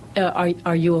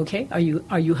you okay?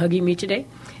 Are you hugging me today?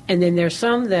 And then there's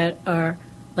some that are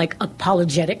like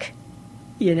apologetic,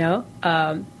 you know.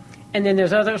 And then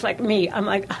there's others like me. I'm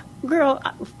like, girl,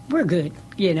 we're good,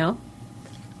 you know.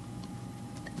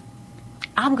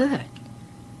 I'm good.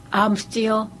 I'm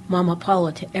still Mama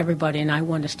Paula to everybody, and I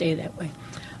want to stay that way.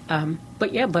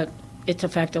 But it's a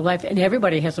fact of life, and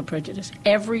everybody has a prejudice.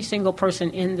 Every single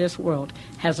person in this world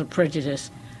has a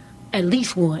prejudice, at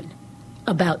least one,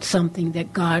 about something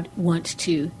that God wants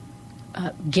to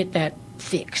get that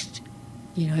fixed.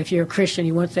 You know, if you're a Christian,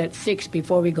 He wants that fixed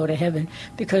before we go to heaven.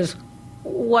 Because,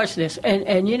 watch this,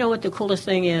 and you know what the coolest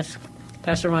thing is,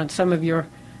 Pastor Ron, some of your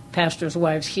pastors'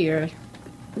 wives here,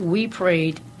 we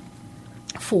prayed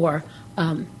for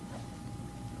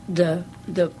the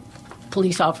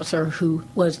police officer who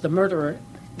was the murderer.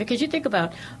 Because you think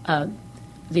about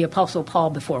the Apostle Paul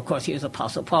before, of course, he was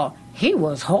Apostle Paul. He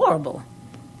was horrible.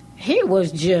 He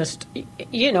was just,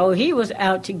 you know, he was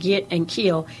out to get and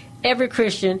kill every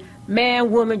Christian,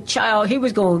 man, woman, child. He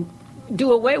was going to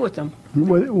do away with them.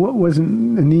 What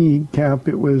wasn't a kneecap,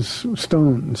 it was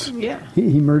stones. Yeah.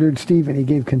 He murdered Stephen. He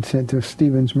gave consent to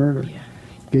Stephen's murder. Yeah.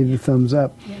 Gave the thumbs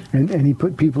up. Yeah. And he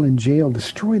put people in jail,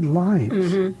 destroyed lives.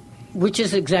 Mm-hmm. Which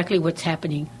is exactly what's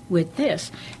happening with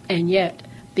this. And yet,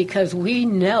 because we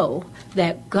know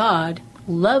that God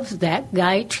loves that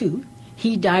guy too,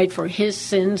 He died for his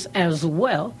sins as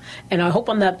well. And I hope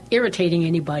I'm not irritating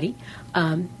anybody.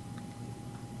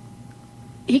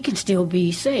 He can still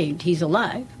be saved. He's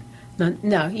alive.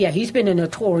 Now, he's been a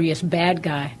notorious bad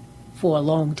guy for a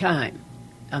long time.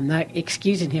 I'm not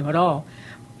excusing him at all.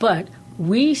 But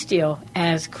we still,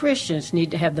 as Christians,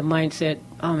 need to have the mindset,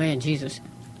 oh man, Jesus,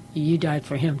 you died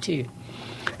for him too.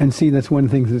 And see, that's one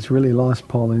thing that's really lost,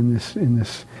 Paul, in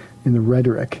the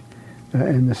rhetoric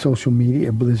and the social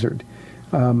media blizzard.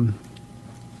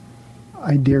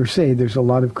 I dare say there's a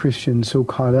lot of Christians so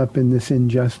caught up in this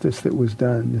injustice that was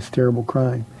done, this terrible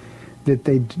crime, that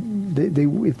they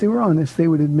if they were honest, they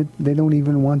would admit they don't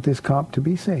even want this cop to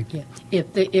be saved. Yeah.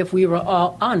 If we were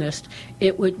all honest,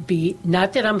 it would be,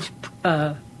 not that I'm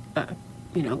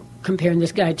comparing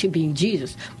this guy to being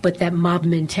Jesus, but that mob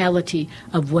mentality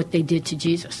of what they did to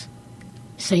Jesus.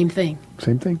 Same thing.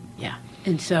 Same thing. Yeah.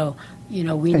 And so, we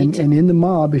need to... And in the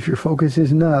mob, if your focus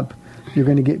isn't up, you're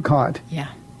going to get caught. Yeah.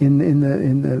 In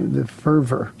the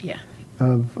fervor. Yeah.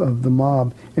 Of the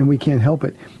mob, and we can't help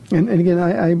it. And again,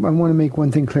 I want to make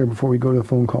one thing clear before we go to the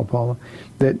phone call, Paula,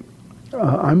 that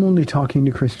I'm only talking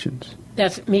to Christians.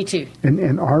 That's me too.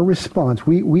 And our response,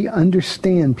 we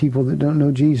understand people that don't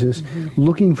know Jesus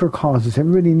looking for causes.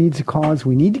 Everybody needs a cause.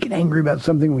 We need to get angry about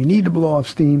something. We need to blow off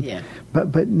steam. Yeah.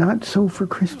 But not so for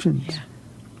Christians. Yeah.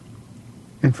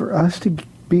 And for us to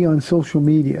be on social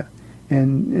media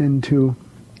and to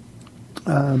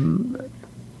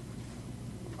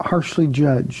harshly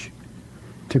judge,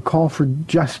 to call for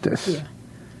justice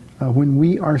when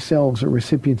we ourselves are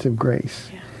recipients of grace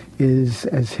is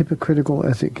as hypocritical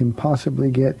as it can possibly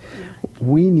get.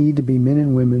 We need to be men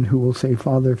and women who will say,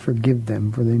 Father, forgive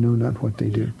them, for they know not what they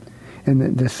do.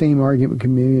 And the same argument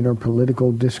can be in our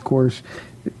political discourse.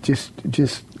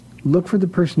 Just look for the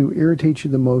person who irritates you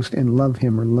the most and love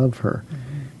him or love her,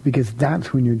 because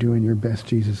that's when you're doing your best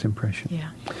Jesus impression.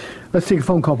 Yeah. Let's take a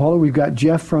phone call, Paula. We've got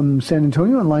Jeff from San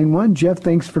Antonio on line 1. Jeff,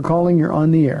 thanks for calling. You're on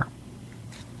the air.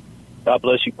 God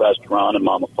bless you, Pastor Ron and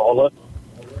Mama Paula.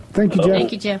 Thank you, Jeff.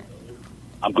 Thank you, Jeff.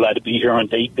 I'm glad to be here on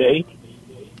date day.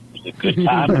 It's a good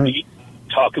time to be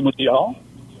talking with y'all.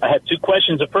 I have 2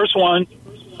 questions. The first one,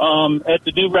 at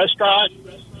the new restaurant,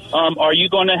 are you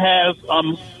going to have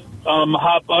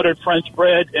hot buttered French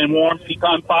bread and warm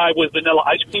pecan pie with vanilla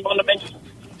ice cream on the menu?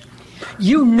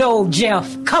 You know,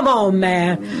 Jeff, come on,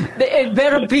 man. It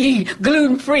better be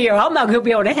gluten-free or I'm not going to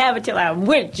be able to have it till I'm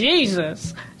with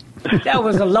Jesus. That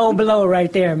was a low blow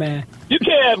right there, man. You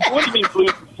can't have, what do you mean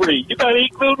gluten-free? You got to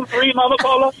eat gluten-free, Mama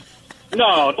Paula?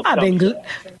 No. I've been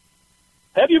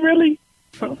Have you really?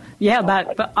 Yeah,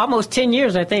 about almost 10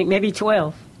 years, I think, maybe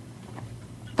 12.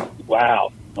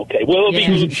 Wow. Okay. Well, it'll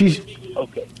be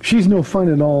She's no fun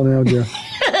at all now, Jeff.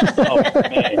 Oh,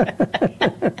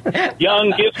 man.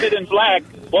 Young, gifted, and black.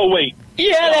 Oh, wait.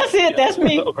 Yeah, that's it. That's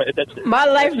me. Okay, that's it. My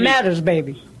life matters,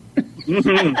 baby.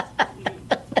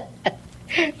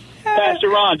 Pastor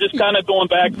Ron, just kind of going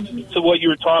back to what you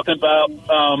were talking about,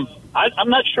 I'm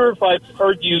not sure if I've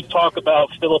heard you talk about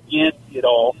Philip Yancey at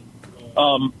all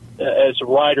as a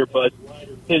writer, but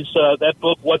his that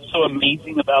book, What's So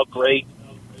Amazing About Grace,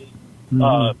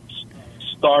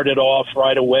 started off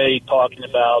right away talking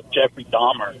about Jeffrey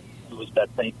Dahmer, who was that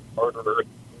famous murderer,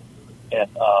 and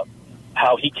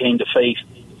how he came to faith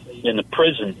in the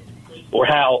prison, or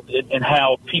how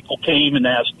people came and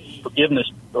asked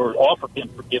forgiveness or offered him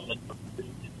forgiveness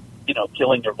for,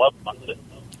 killing their loved ones.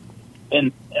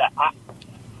 And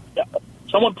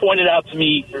someone pointed out to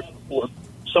me,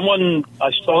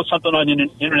 I saw something on the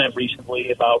internet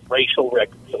recently about racial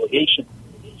reconciliation,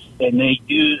 and they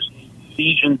used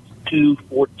Ephesians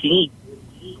 2:14,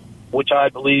 which I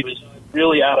believe is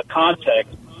really out of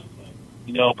context.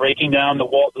 Breaking down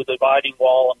the dividing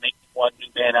wall and making one new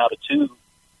man out of two.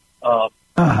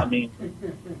 I mean,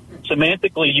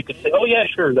 semantically, you could say, "Oh yeah,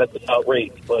 sure, that's about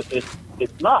race," but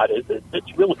it's not.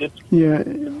 It's really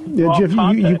Jeff,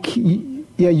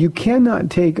 you cannot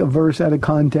take a verse out of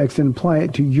context and apply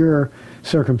it to your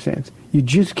circumstance. You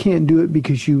just can't do it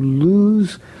because you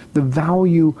lose the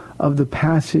value of the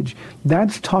passage.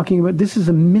 That's talking about, this is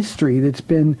a mystery that's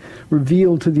been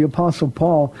revealed to the Apostle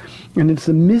Paul, and it's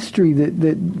a mystery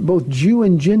that both Jew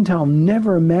and Gentile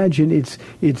never imagined.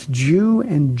 It's Jew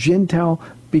and Gentile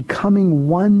becoming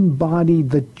one body,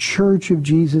 the Church of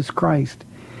Jesus Christ.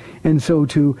 And so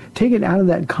to take it out of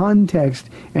that context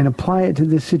and apply it to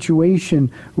this situation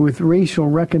with racial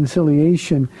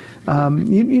reconciliation, how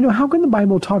can the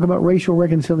Bible talk about racial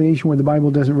reconciliation where the Bible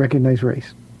doesn't recognize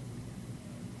race?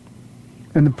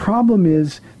 And the problem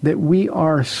is that we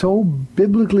are so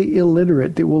biblically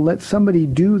illiterate that we'll let somebody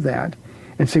do that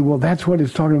and say, well, that's what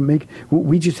it's talking about.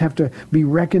 We just have to be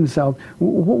reconciled.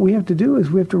 What we have to do is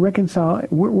we have to reconcile.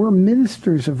 We're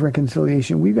ministers of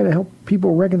reconciliation. We've got to help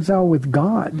people reconcile with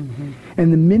God. Mm-hmm.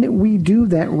 And the minute we do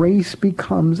that, race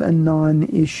becomes a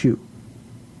non-issue.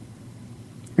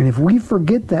 And if we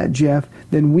forget that, Jeff,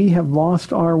 then we have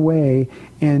lost our way,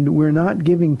 and we're not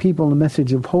giving people a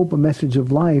message of hope, a message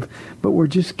of life, but we're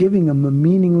just giving them a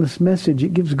meaningless message.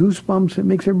 It gives goosebumps. It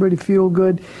makes everybody feel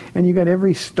good. And you got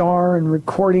every star and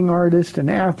recording artist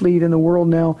and athlete in the world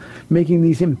now making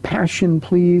these impassioned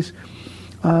pleas.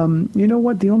 You know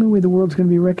what? The only way the world's going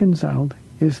to be reconciled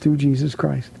is through Jesus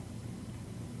Christ.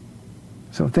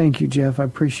 So thank you, Jeff. I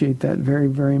appreciate that very,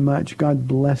 very much. God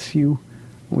bless you.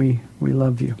 We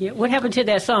love you. Yeah, what happened to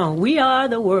that song? We are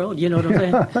the world. You know what I'm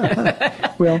saying?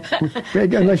 Well,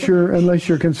 unless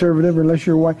you're conservative or unless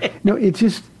you're white. No, it's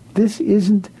just, this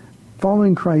isn't,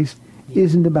 following Christ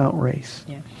isn't about race.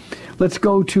 Yeah. Let's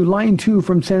go to line 2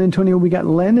 from San Antonio. We got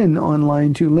Lennon on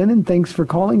line 2. Lennon, thanks for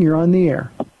calling. You're on the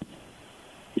air.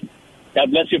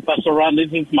 God bless you, Pastor Ron. This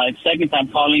is my second time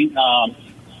calling,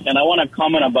 and I want to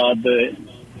comment about the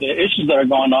issues that are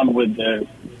going on with the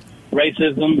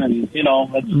racism, and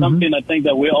it's something I think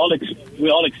that we all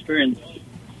experience.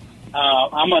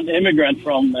 I'm an immigrant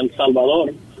from El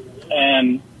Salvador,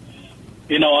 and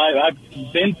I've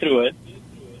been through it,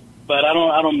 but I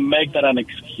don't make that an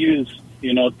excuse,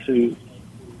 to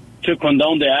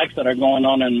condone the acts that are going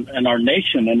on in our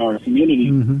nation, in our community,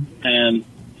 and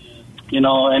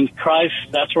in Christ,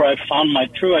 that's where I found my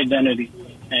true identity,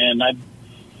 and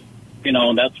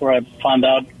that's where I found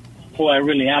out who I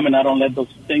really am, and I don't let those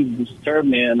things disturb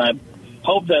me. And I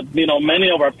hope that many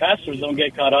of our pastors don't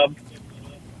get caught up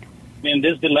in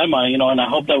this dilemma, and I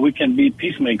hope that we can be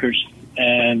peacemakers.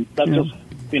 And that's just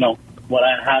what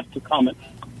I had to comment.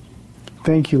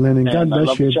 Thank you, Lennon. God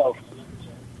bless you.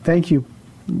 Thank you.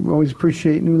 We always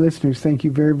appreciate new listeners. Thank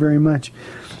you very, very much.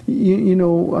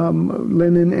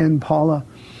 Lennon and Paula,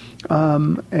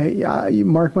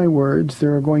 mark my words,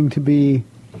 there are going to be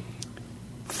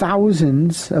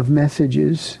thousands of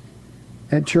messages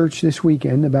at church this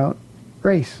weekend about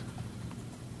race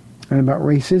and about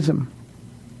racism.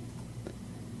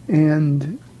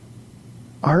 And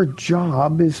our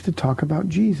job is to talk about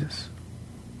Jesus.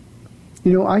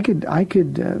 I could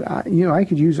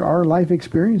use our life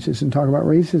experiences and talk about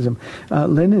racism.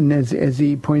 Lennon, as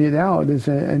he pointed out, is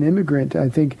an immigrant. I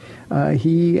think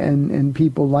he and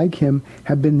people like him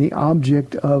have been the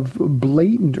object of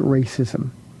blatant racism.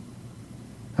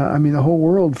 The whole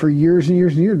world for years and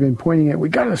years and years has been pointing at, we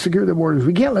got to secure the borders.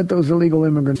 We can't let those illegal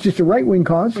immigrants. It's just a right-wing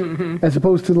cause as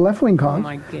opposed to the left-wing cause. Oh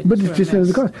my goodness, but it's just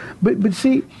another cause. But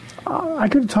see, I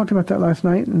could have talked about that last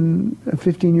night, and a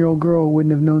 15-year-old girl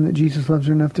wouldn't have known that Jesus loves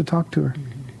her enough to talk to her,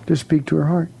 to speak to her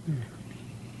heart.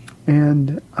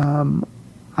 And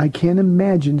I can't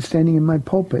imagine standing in my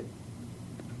pulpit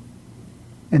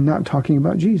and not talking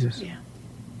about Jesus. Yeah.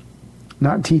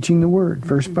 Not teaching the Word,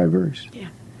 verse by verse. Yeah.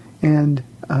 And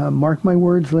mark my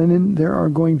words, Lennon, there are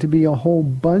going to be a whole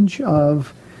bunch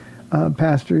of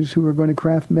pastors who are going to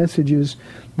craft messages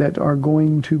that are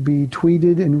going to be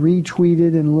tweeted and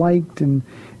retweeted and liked and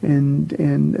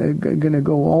going to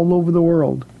go all over the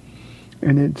world.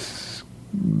 And it's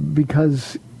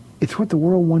because it's what the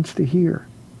world wants to hear.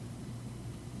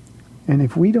 And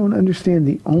if we don't understand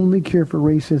the only cure for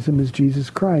racism is Jesus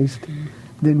Christ,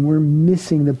 then we're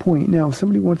missing the point. Now, if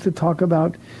somebody wants to talk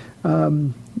about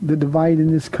the divide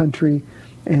in this country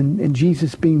and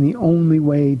Jesus being the only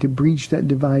way to breach that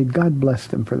divide, God bless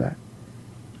them for that.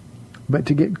 But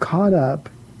to get caught up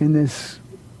in this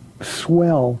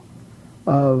swell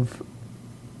of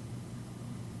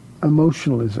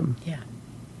emotionalism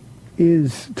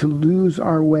is to lose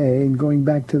our way. And going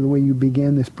back to the way you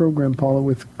began this program, Paula,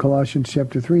 with Colossians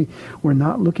chapter 3, we're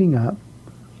not looking up.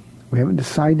 We haven't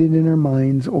decided in our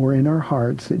minds or in our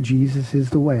hearts that Jesus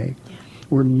is the way. Yeah.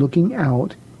 We're looking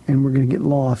out, and we're going to get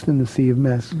lost in the sea of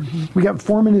mess. We got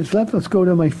 4 minutes left. Let's go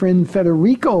to my friend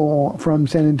Federico from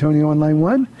San Antonio on line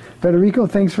 1. Federico,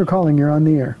 thanks for calling. You're on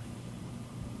the air.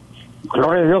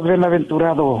 Gloria a Dios,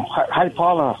 bienaventurado. Hi,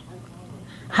 Paula.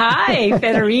 Hi,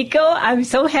 Federico. I'm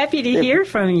so happy to hear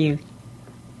from you.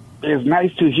 It's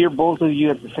nice to hear both of you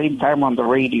at the same time on the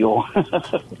radio.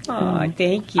 Oh,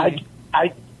 thank you.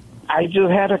 I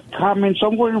just had a comment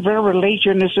somewhere in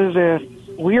Revelation. It says that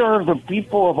we are the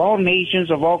people of all nations,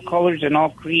 of all colors, and all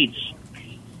creeds.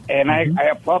 And I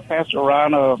applaud Pastor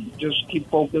Ron. Just keep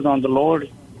focused on the Lord,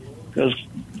 because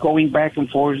going back and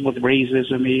forth with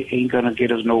racism ain't going to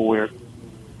get us nowhere.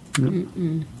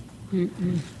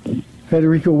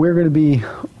 Federico, we're going to be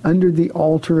under the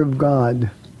altar of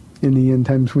God in the end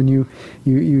times. When you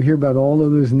hear about all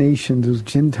of those nations, those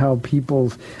Gentile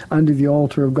peoples under the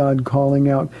altar of God calling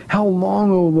out, "How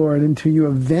long, O Lord, until you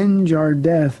avenge our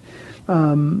death?"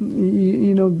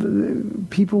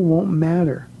 People won't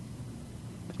matter.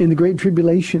 In the Great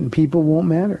Tribulation, people won't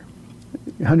matter.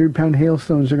 100-pound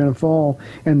hailstones are going to fall,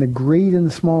 and the great and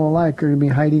the small alike are going to be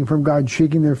hiding from God,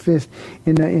 shaking their fist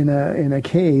in a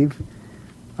cave,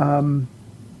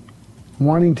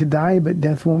 wanting to die, but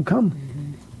death won't come.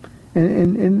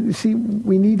 And see,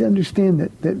 we need to understand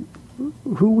that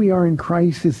who we are in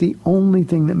Christ is the only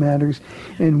thing that matters.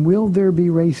 And will there be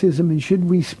racism, and should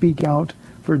we speak out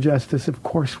for justice? Of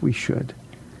course we should.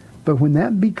 But when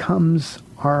that becomes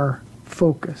our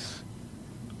focus,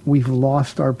 we've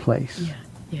lost our place.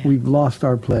 Yeah. We've lost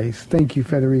our place. Thank you,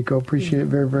 Federico. Appreciate it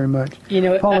very, very much.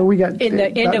 Paula, we got in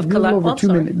the end of little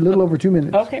over 2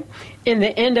 minutes. Okay. In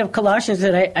the end of Colossians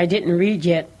that I didn't read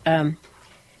yet,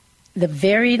 the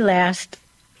very last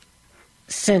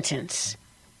sentence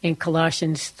in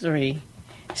Colossians 3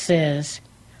 says,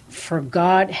 "For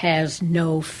God has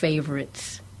no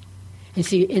favorites." And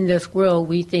see, in this world,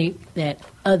 we think that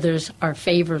others are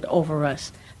favored over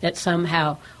us, that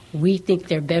somehow we think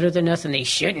they're better than us and they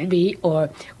shouldn't be, or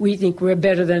we think we're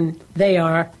better than they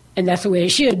are and that's the way it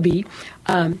should be.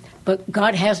 But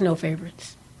God has no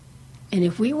favorites. And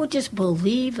if we will just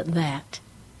believe that,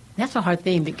 that's a hard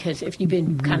thing, because if you've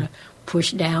been kind of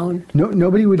pushed down.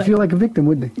 Nobody would feel like a victim,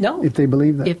 would they? No. If they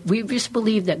believe that. If we just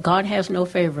believe that God has no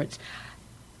favorites,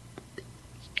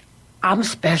 I'm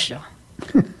special.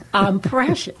 I'm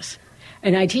precious.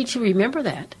 And I teach you to remember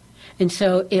that. And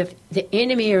so if the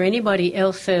enemy or anybody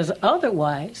else says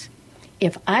otherwise,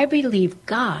 if I believe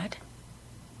God,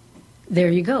 there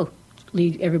you go.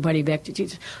 Lead everybody back to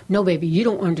Jesus. No, baby, you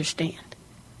don't understand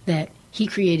that he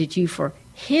created you for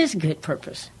his good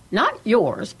purpose. Not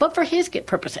yours, but for his good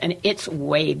purpose. And it's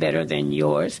way better than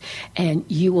yours. And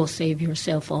you will save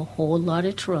yourself a whole lot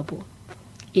of trouble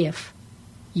if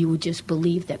you would just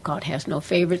believe that God has no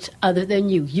favorites other than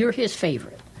you. You're his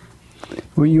favorite.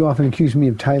 Well, you often accuse me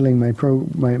of titling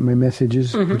my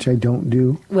messages, which I don't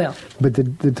do. Well. But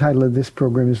the title of this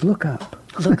program is Look Up.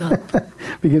 Look up.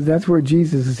 Because that's where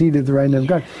Jesus is seated at the right hand of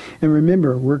God. And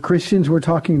remember, we're Christians, we're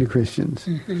talking to Christians.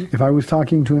 If I was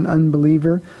talking to an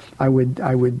unbeliever, I would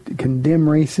condemn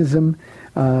racism,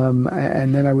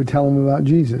 and then I would tell them about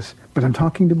Jesus. But I'm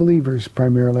talking to believers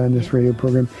primarily on this radio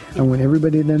program. I want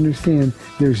everybody to understand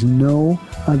there's no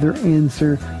other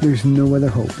answer. There's no other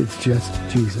hope. It's just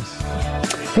Jesus.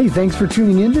 Hey, thanks for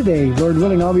tuning in today. Lord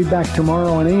willing, I'll be back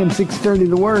tomorrow on AM 630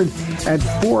 The Word at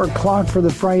 4 o'clock for the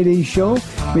Friday show.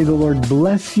 May the Lord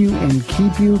bless you and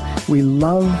keep you. We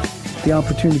love the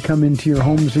opportunity to come into your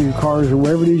homes or your cars or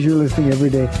wherever it is you're listening every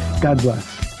day. God bless.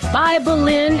 Bye,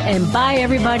 Berlin, and bye,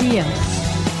 everybody else.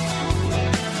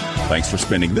 Thanks for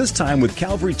spending this time with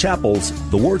Calvary Chapel's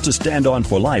The Word to Stand On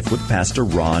for Life with Pastor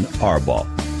Ron Arbaugh.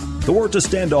 The Word to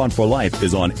Stand On for Life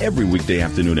is on every weekday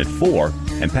afternoon at 4,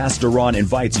 and Pastor Ron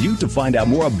invites you to find out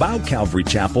more about Calvary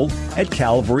Chapel at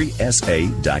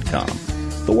calvarysa.com.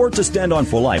 The Word to Stand On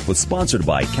for Life was sponsored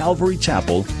by Calvary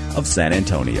Chapel of San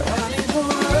Antonio.